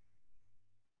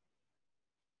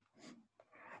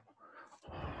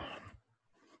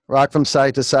 Rock from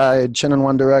side to side, chin in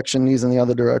one direction, knees in the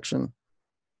other direction.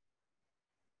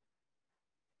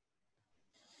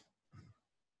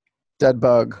 Dead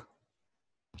bug.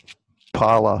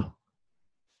 Pala.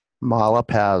 Mala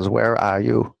Paz, where are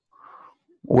you?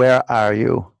 Where are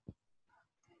you?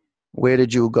 Where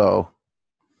did you go?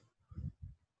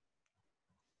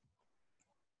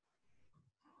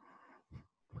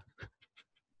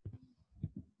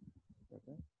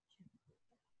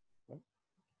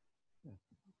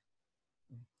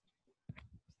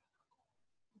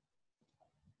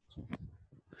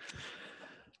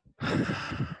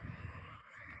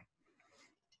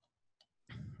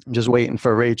 I'm just waiting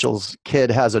for Rachel's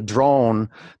kid has a drone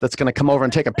that's going to come over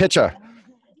and take a picture.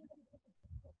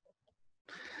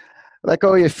 Let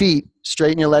go of your feet.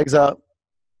 Straighten your legs up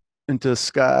into the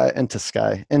sky, and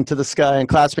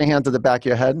clasp your hands to the back of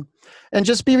your head. And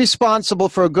just be responsible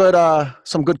for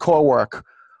some good core work.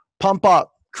 Pump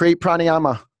up. Create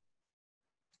pranayama.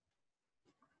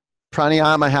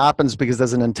 Pranayama happens because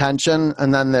there's an intention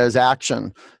and then there's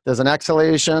action. There's an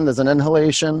exhalation, there's an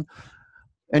inhalation,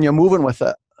 and you're moving with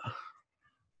it.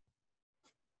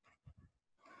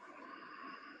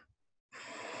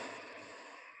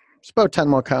 It's about 10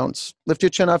 more counts. Lift your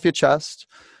chin off your chest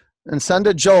and send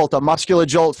a jolt, a muscular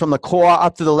jolt from the core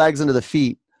up to the legs into the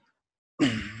feet.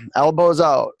 Elbows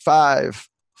out. 5,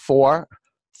 4,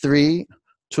 3,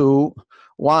 2,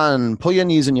 1. Pull your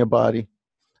knees in your body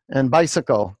and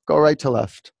bicycle. Go right to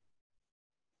left.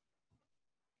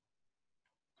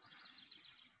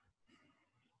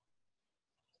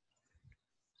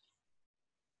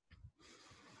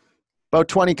 About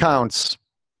 20 counts.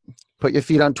 Put your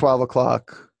feet on 12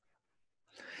 o'clock.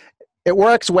 It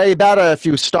works way better if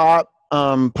you stop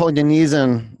pulling your knees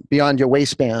in beyond your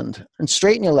waistband and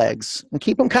straighten your legs and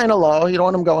keep them kind of low. You don't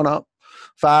want them going up.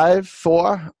 5,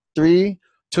 4, 3,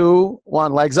 2,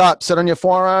 1. Legs up. Sit on your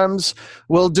forearms.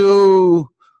 We'll do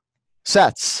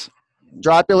sets.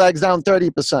 Drop your legs down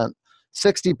 30%,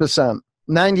 60%,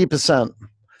 90%.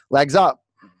 Legs up.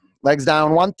 Legs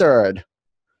down 1/3,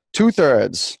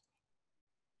 2/3,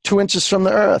 2 inches from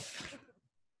the earth.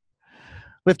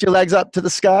 Lift your legs up to the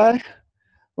sky.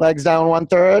 Legs down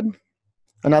 1/3,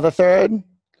 another third,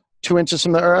 2 inches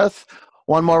from the earth.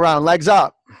 One more round. Legs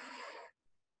up.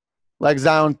 Legs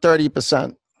down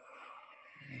 30%.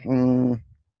 And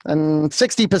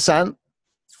 60%.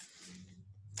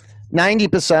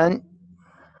 90%.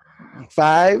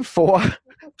 5, 4,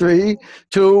 3,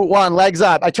 2, 1. Legs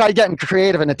up. I tried getting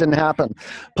creative and it didn't happen.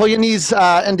 Pull your knees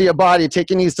into your body.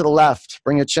 Take your knees to the left.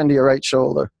 Bring your chin to your right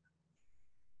shoulder.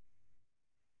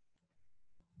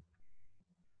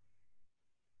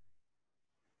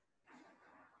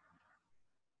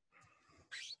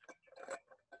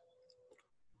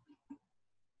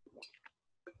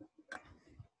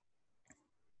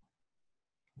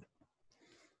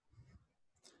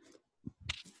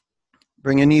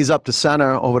 Bring your knees up to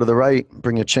center, over to the right.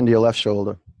 Bring your chin to your left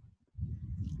shoulder.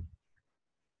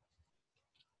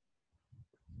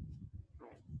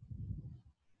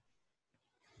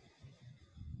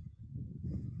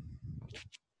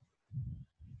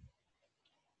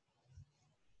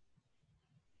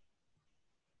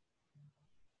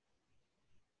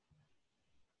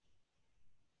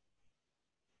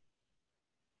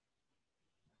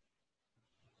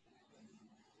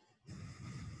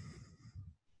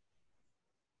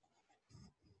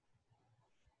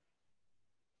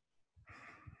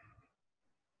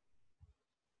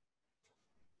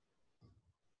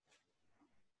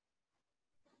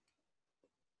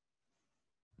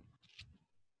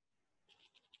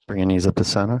 Bring your knees up to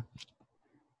center.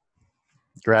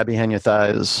 Grab behind your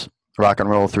thighs. Rock and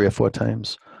roll 3 or 4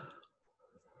 times.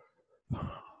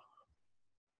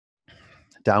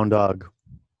 Down dog.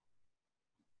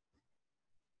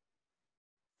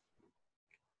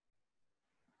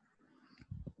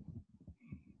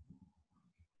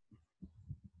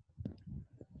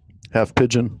 Half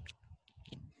pigeon.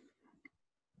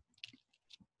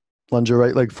 Lunge your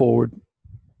right leg forward.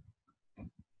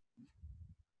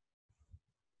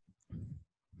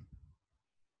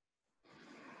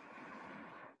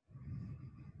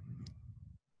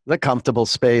 The comfortable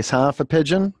space, huh, for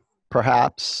pigeon?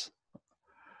 Perhaps.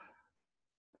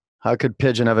 How could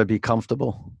pigeon ever be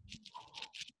comfortable?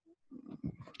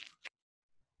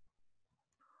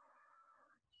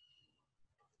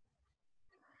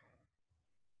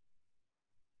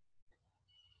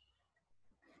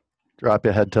 Drop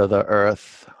your head to the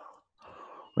earth.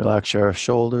 Relax your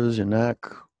shoulders, your neck.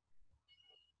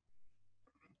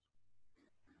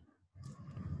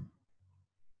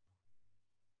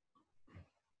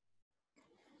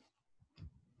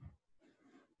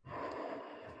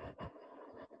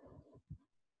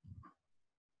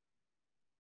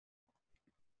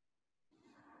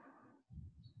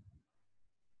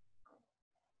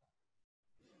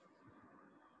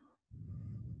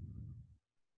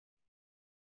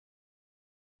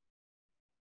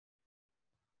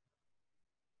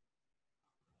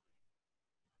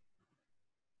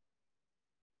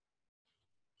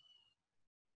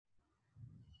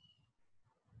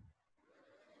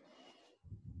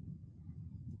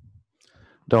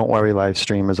 Don't worry, live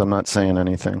streamers, I'm not saying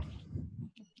anything.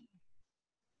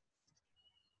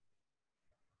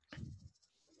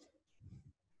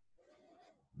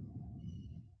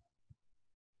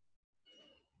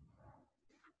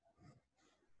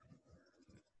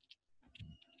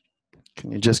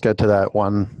 Can you just get to that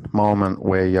one moment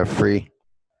where you're free?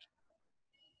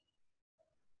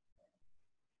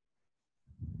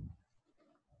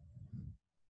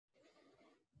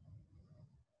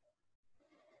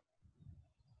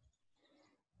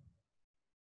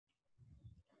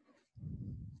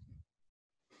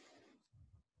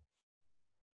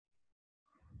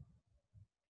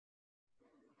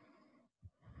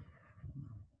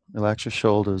 Relax your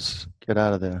shoulders. Get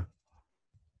out of there.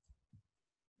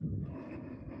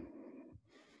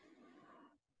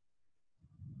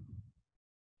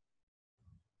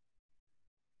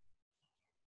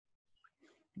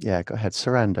 Yeah, go ahead.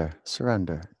 Surrender.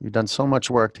 Surrender. You've done so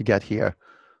much work to get here.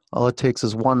 All it takes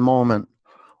is one moment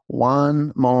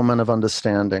of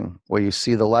understanding where you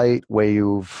see the light, where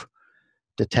you've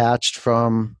detached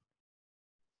from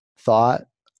thought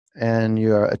and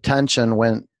your attention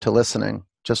went to listening.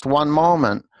 Just one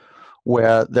moment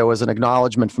where there was an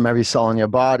acknowledgement from every cell in your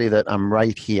body that I'm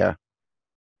right here.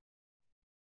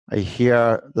 I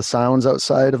hear the sounds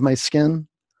outside of my skin.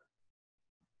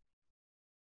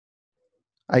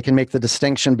 I can make the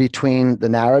distinction between the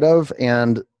narrative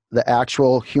and the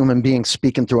actual human being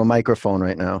speaking through a microphone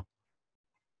right now.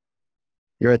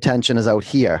 Your attention is out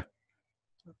here.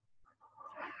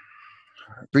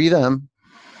 Breathe in.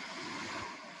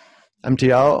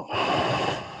 Empty out.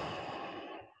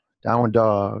 Downward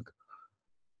dog.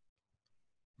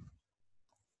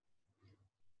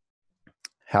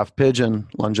 Half pigeon.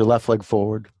 Lunge your left leg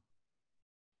forward.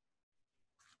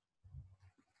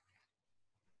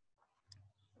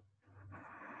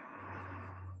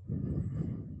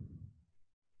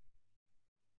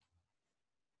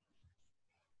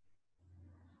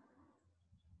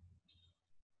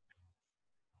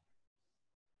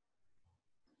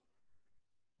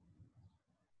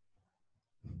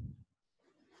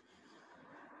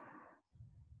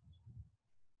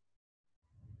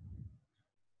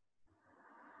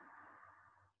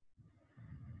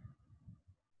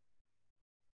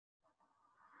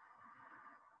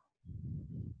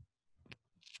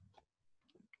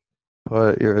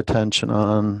 Put your attention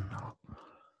on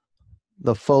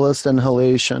the fullest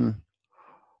inhalation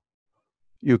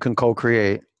you can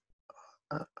co-create.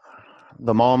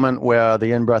 The moment where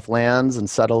the in-breath lands and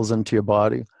settles into your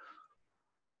body.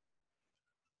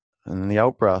 And the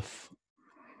out-breath,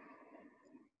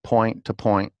 point to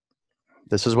point.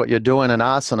 This is what you're doing in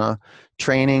asana,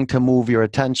 training to move your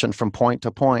attention from point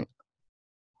to point.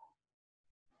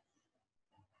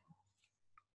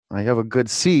 You have a good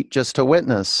seat just to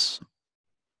witness.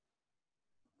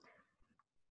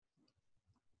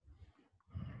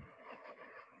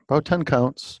 About 10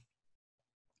 counts.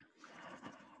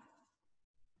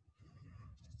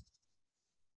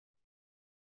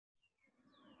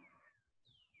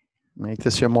 Make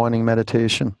this your morning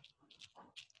meditation.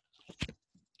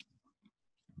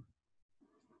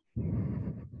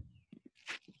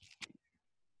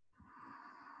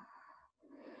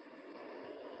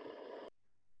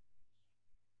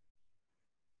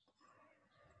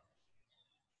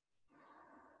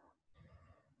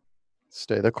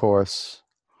 Stay the course.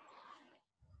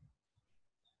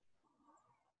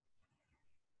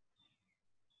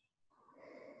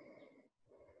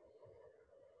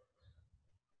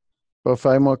 About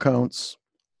 5 more counts.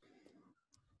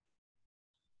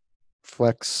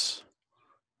 Flex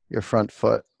your front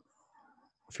foot.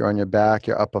 If you're on your back,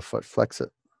 your upper foot, flex it.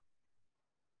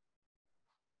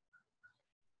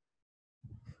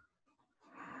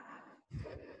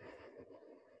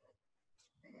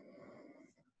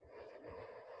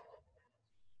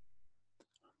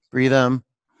 Breathe in.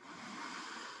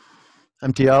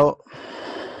 Empty out.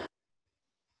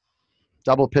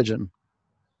 Double pigeon.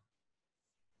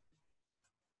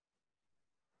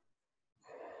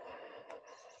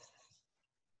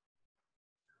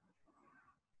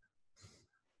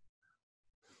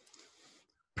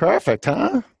 Perfect,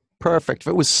 huh? Perfect. If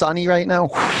it was sunny right now,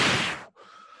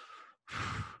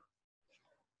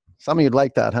 some of you'd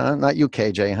like that, huh? Not you,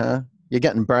 KJ, huh? You're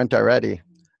getting burnt already.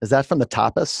 Is that from the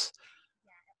tapas?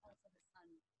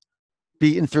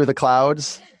 Beating through the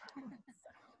clouds?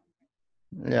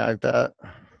 Yeah, I bet.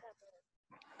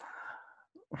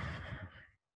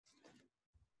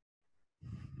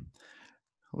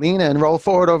 Lean in, roll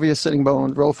forward over your sitting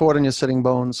bones, roll forward on your sitting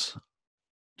bones.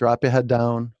 Drop your head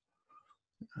down.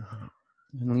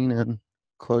 And lean in.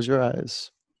 Close your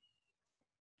eyes.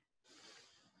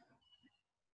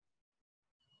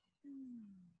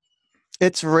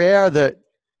 it's rare that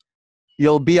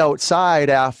you'll be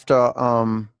outside after,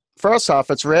 first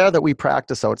off, it's rare that we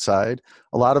practice outside.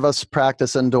 A lot of us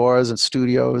practice indoors in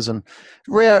studios, and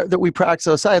rare that we practice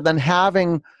outside. Then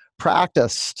having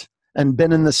practiced and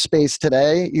been in this space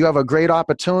today, you have a great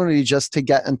opportunity just to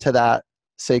get into that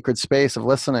sacred space of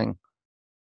listening.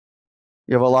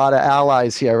 You have a lot of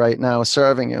allies here right now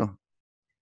serving you.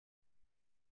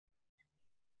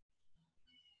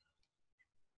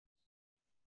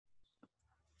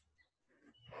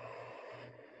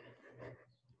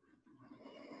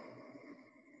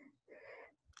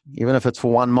 Even if it's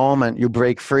for one moment, you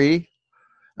break free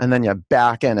and then you're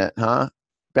back in it, huh?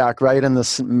 Back right in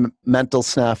this mental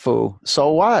snafu.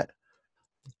 So what?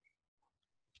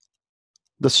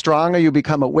 The stronger you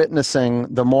become at witnessing,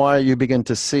 the more you begin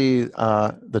to see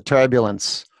the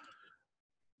turbulence,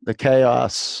 the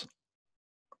chaos.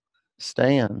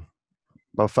 Stay in.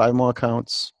 About 5 more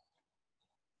counts.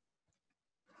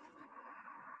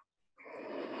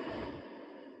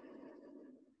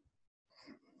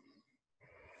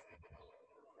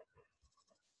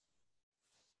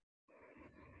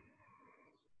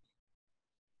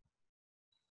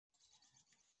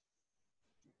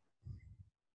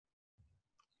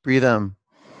 Breathe in.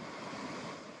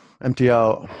 Empty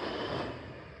out.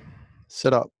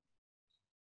 Sit up.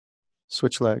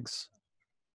 Switch legs.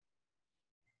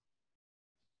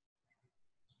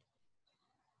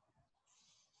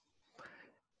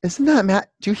 Isn't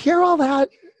that do you hear all that?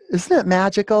 Isn't it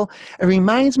magical? It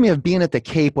reminds me of being at the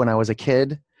Cape when I was a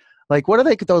kid. Like, what are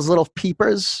they, those little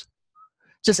peepers?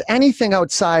 Just anything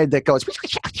outside that goes.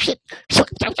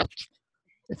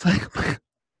 It's like,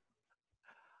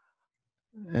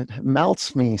 it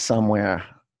melts me somewhere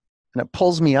and it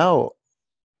pulls me out.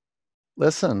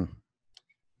 Listen.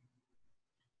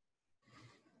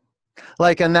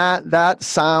 Like, and that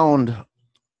sound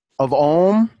of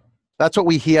Om, that's what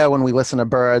we hear when we listen to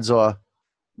birds or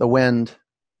the wind.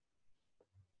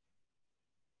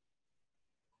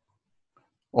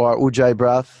 Or Ujjayi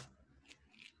breath.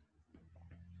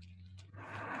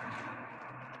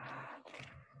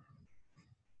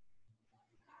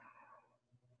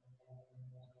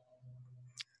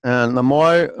 And the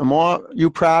more you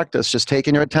practice, just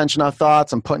taking your attention off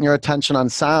thoughts and putting your attention on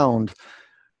sound,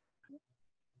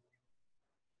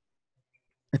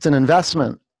 it's an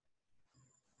investment.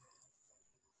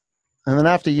 And then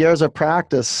after years of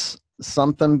practice,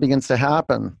 something begins to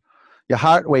happen. Your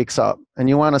heart wakes up and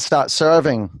you want to start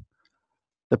serving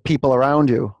the people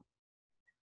around you,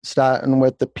 starting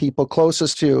with the people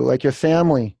closest to you, like your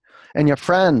family and your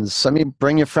friends. I mean,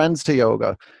 bring your friends to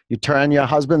yoga. You turn your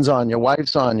husbands on, your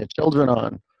wives on, your children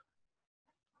on,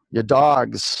 your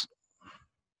dogs.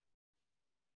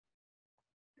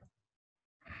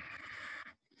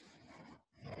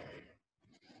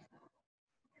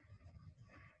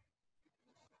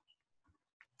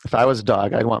 If I was a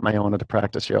dog, I'd want my owner to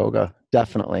practice yoga.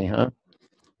 Definitely, huh?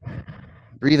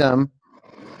 Breathe in.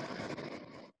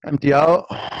 Empty out.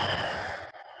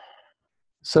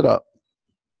 Sit up.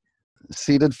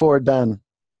 Seated forward bend.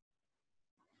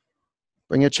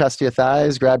 Bring your chest to your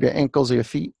thighs. Grab your ankles or your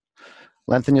feet.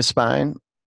 Lengthen your spine.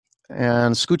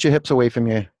 And scoot your hips away from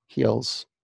your heels.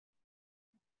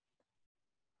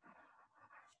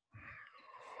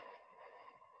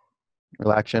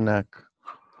 Relax your neck.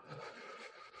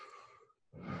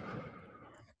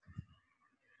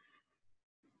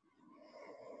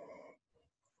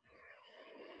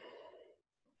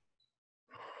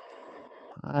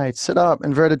 All right, sit up,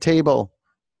 inverted table.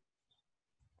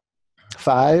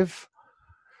 5,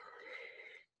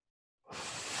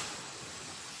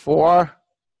 4,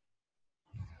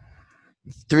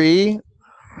 3.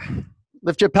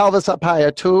 Lift your pelvis up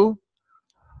higher. 2.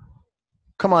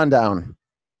 Come on down.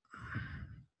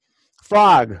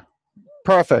 Frog.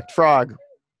 Perfect, frog.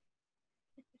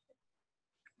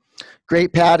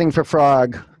 Great padding for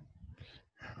frog.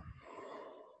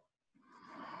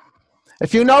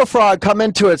 If you know frog, come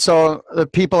into it so the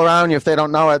people around you, if they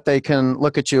don't know it, they can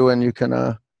look at you and you can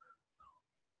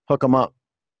hook them up.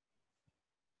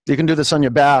 You can do this on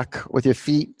your back with your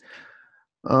feet.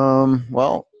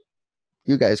 Well,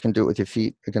 you guys can do it with your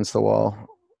feet against the wall.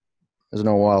 There's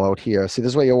no wall out here. See, this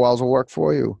is where your walls will work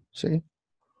for you. See?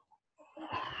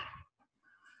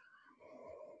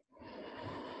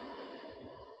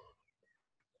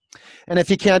 And if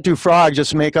you can't do frog,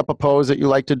 just make up a pose that you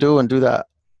like to do and do that.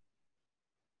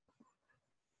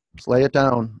 Just lay it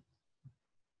down.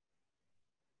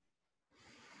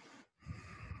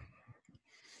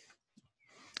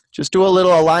 Just do a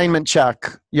little alignment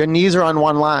check. Your knees are on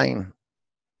one line.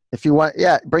 If you want,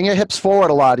 yeah, bring your hips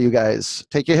forward, a lot of you guys.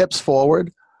 Take your hips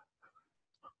forward.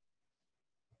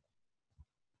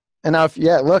 And now, if,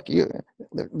 yeah, look, you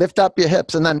lift up your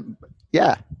hips and then,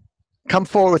 yeah, come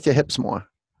forward with your hips more.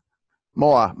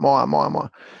 More.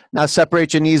 Now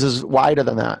separate your knees as wider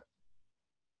than that.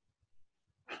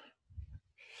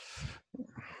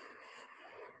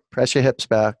 Press your hips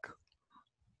back.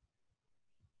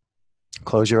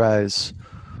 Close your eyes.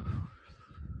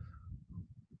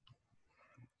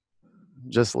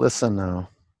 Just listen now.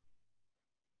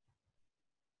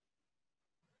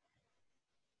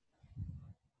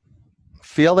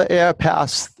 Feel the air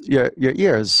pass your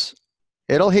ears.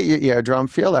 It'll hit your eardrum.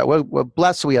 Feel that. We're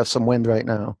blessed we have some wind right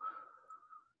now.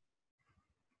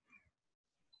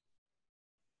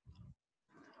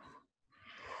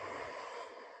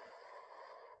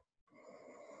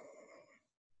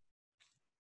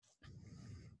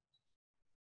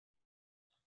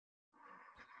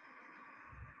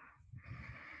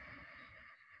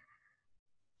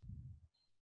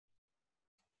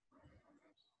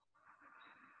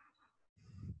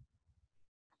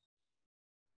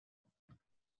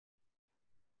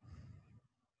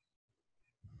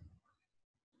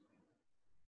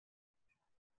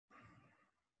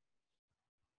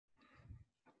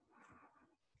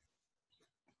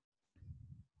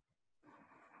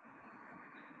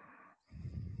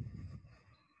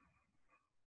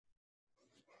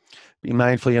 Be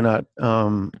mindful you're not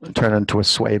turning into a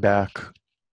sway back.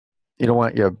 You don't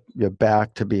want your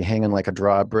back to be hanging like a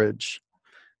drawbridge.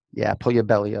 Yeah, pull your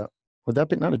belly up. Would that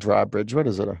be not a drawbridge? What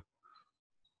is it? A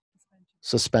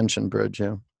suspension bridge,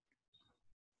 yeah.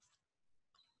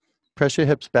 Press your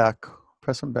hips back.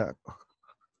 Press them back.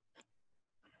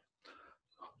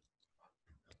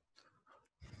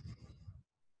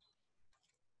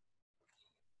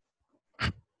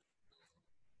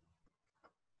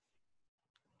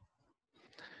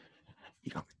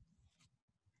 Yeah.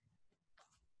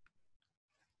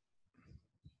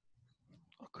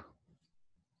 Look.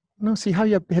 No, see how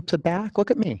your hips are back? Look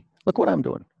at me. Look what I'm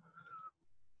doing.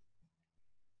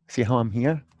 See how I'm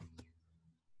here?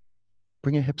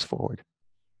 Bring your hips forward.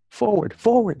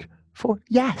 Forward.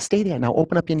 Yeah, stay there. Now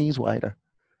open up your knees wider.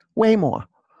 Way more.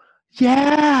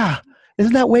 Yeah.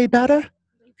 Isn't that way better?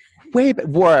 Way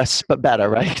worse, but better,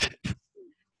 right?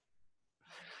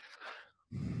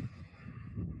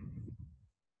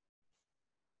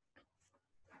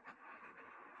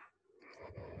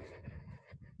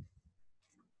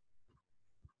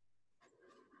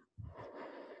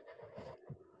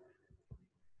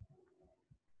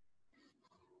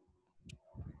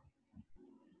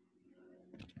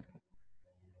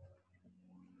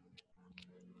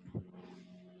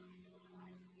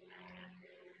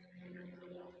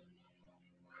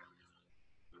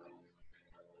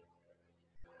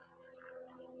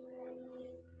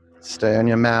 Stay on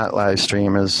your mat, live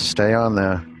streamers. Stay on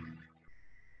there.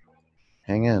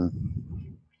 Hang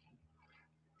in.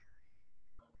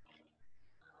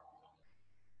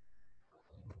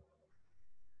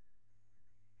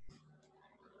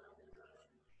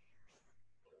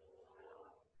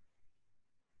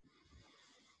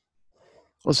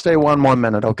 We'll stay one more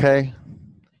minute, okay?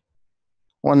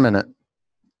 1 minute.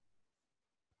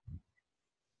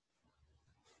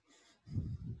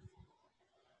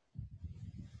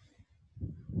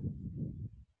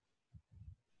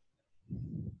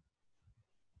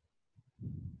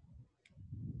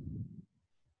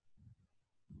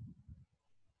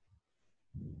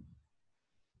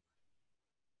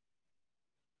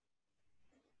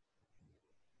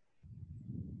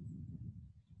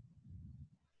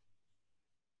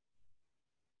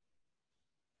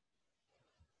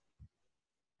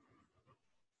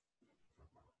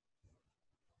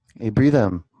 Hey, breathe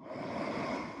in.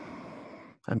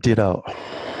 Empty it out.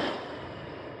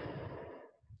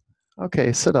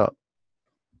 Okay, sit up.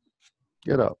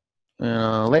 Get up.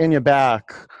 Lay on your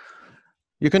back.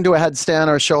 You can do a headstand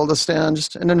or a shoulder stand,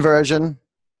 just an inversion.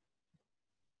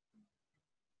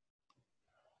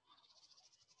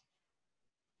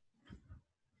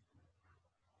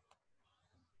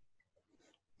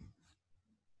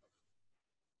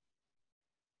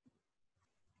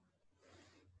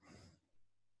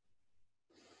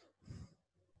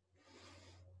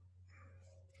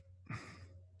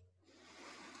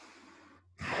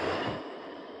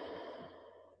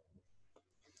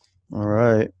 All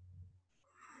right.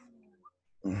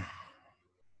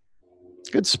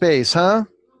 Good space, huh?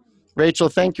 Rachel,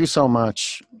 thank you so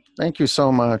much. Thank you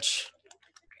so much.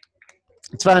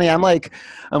 It's funny. I'm like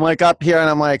up here and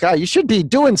I'm like, oh, you should be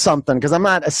doing something because I'm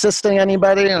not assisting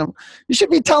anybody. And you should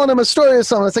be telling them a story or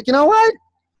something. It's like, you know what?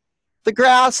 The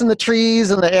grass and the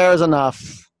trees and the air is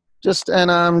enough. Just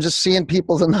seeing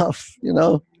people's enough, you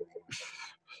know?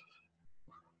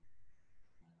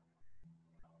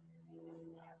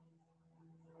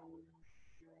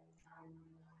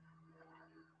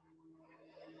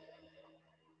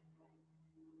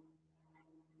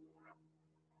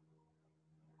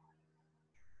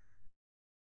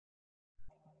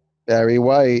 Barry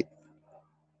White.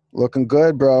 Looking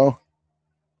good, bro.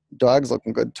 Dog's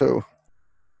looking good too.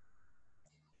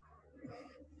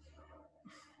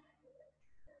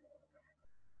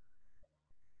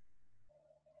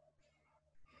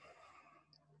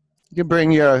 You can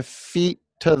bring your feet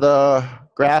to the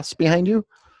grass behind you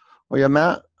or your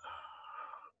mat.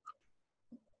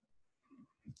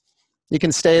 You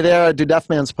can stay there, do Deaf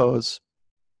Man's pose.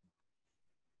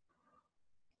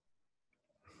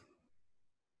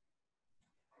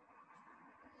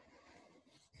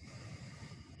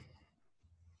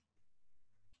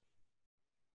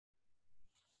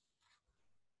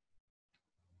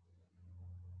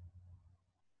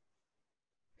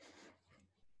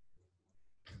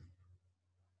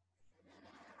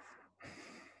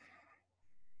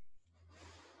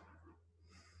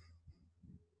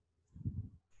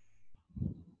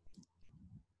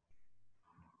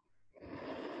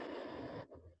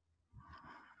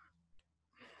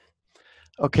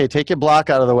 Okay, take your block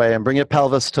out of the way and bring your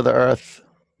pelvis to the earth.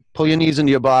 Pull your knees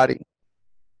into your body.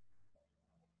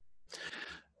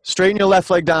 Straighten your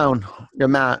left leg down, your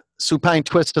mat. Supine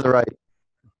twist to the right.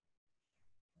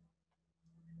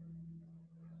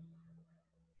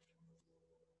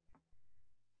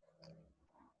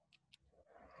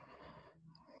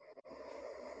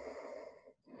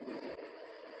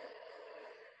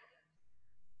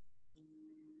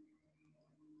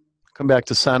 Come back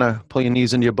to center. Pull your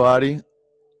knees into your body.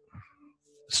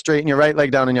 Straighten your right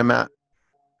leg down on your mat.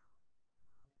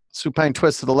 Supine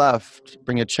twist to the left.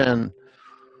 Bring your chin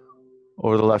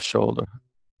over the left shoulder.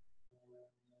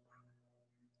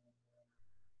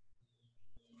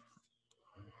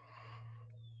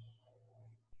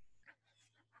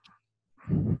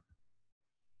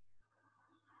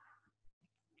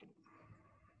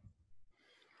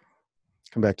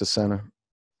 Come back to center.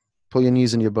 Pull your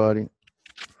knees into your body.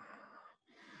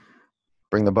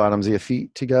 Bring the bottoms of your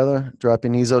feet together. Drop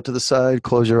your knees out to the side.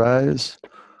 Close your eyes.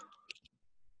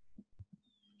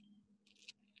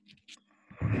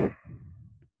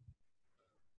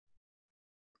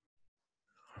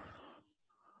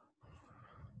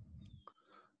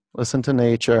 Listen to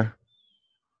nature.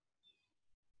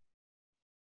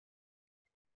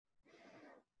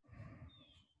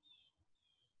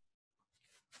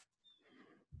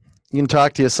 You can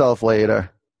talk to yourself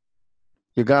later.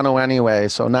 You're going to anyway.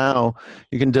 So now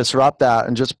you can disrupt that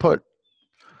and just put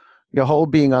your whole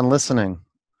being on listening.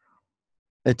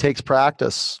 It takes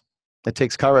practice. It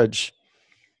takes courage.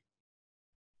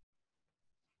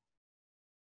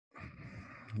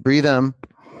 Breathe in.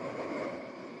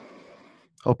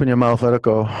 Open your mouth, let it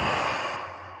go.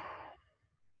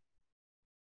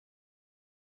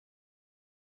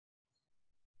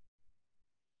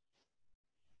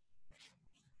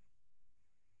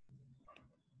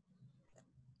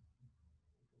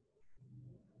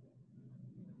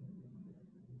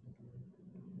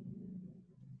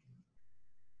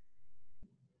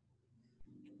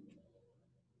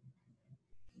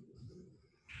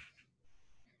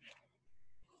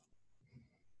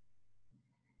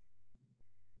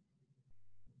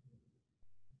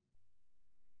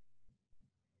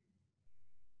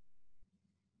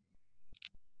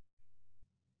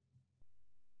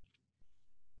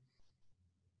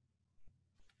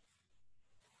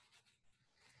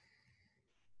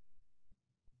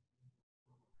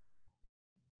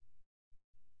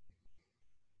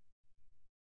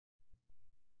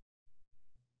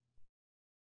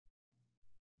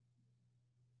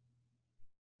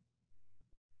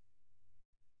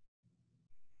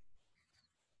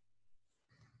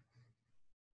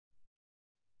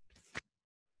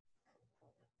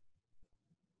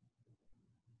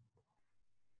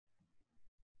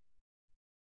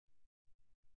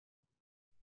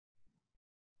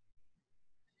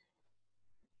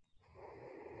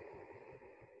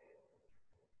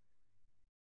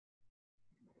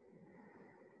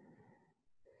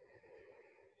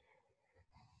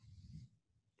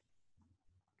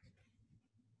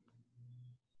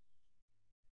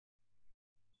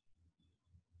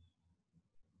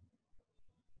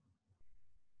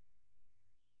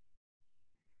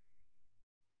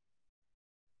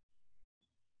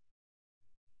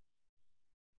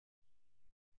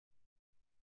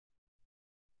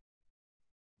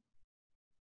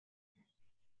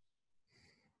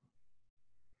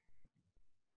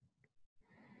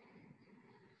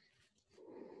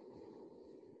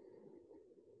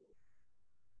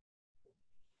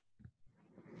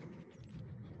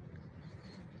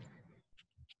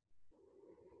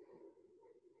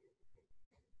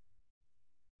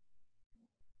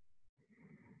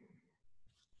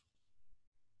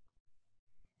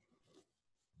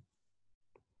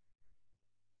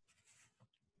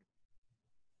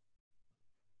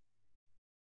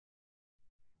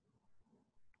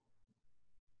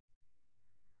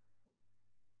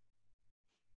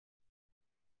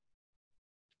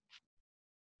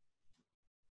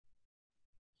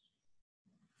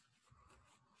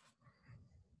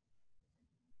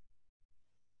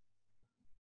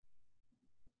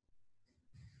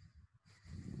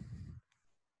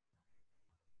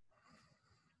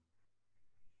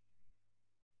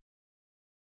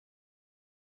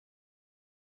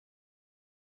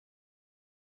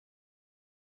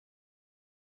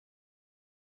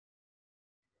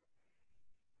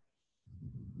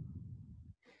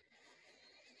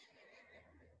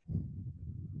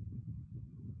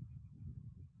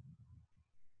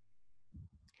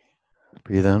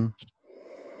 Breathe in.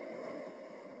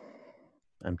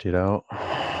 Empty it out.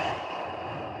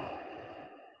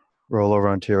 Roll over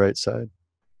onto your right side.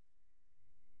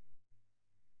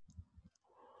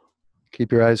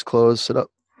 Keep your eyes closed. Sit up.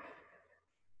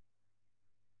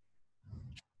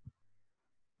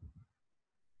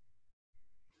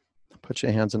 Put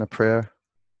your hands in a prayer.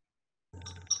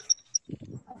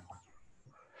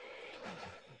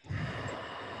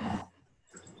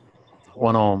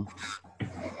 One Om.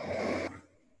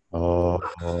 And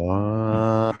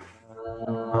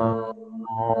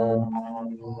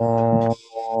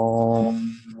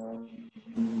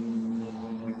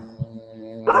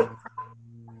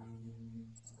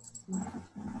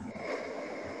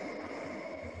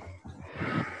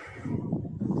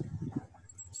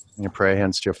you pray,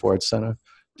 hands to your forehead center.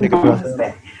 Take a breath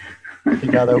in.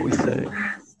 Together we say,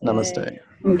 Namaste.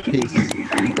 Peace.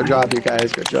 Good job, you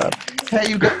guys. Good job. Hey,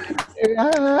 you guys.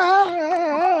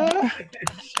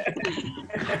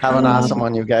 Have an awesome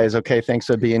one, you guys. Okay, thanks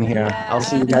for being here. I'll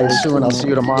see you guys soon. I'll see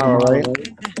you tomorrow, all right?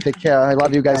 Take care. I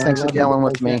love you guys. Thanks for dealing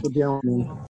with me.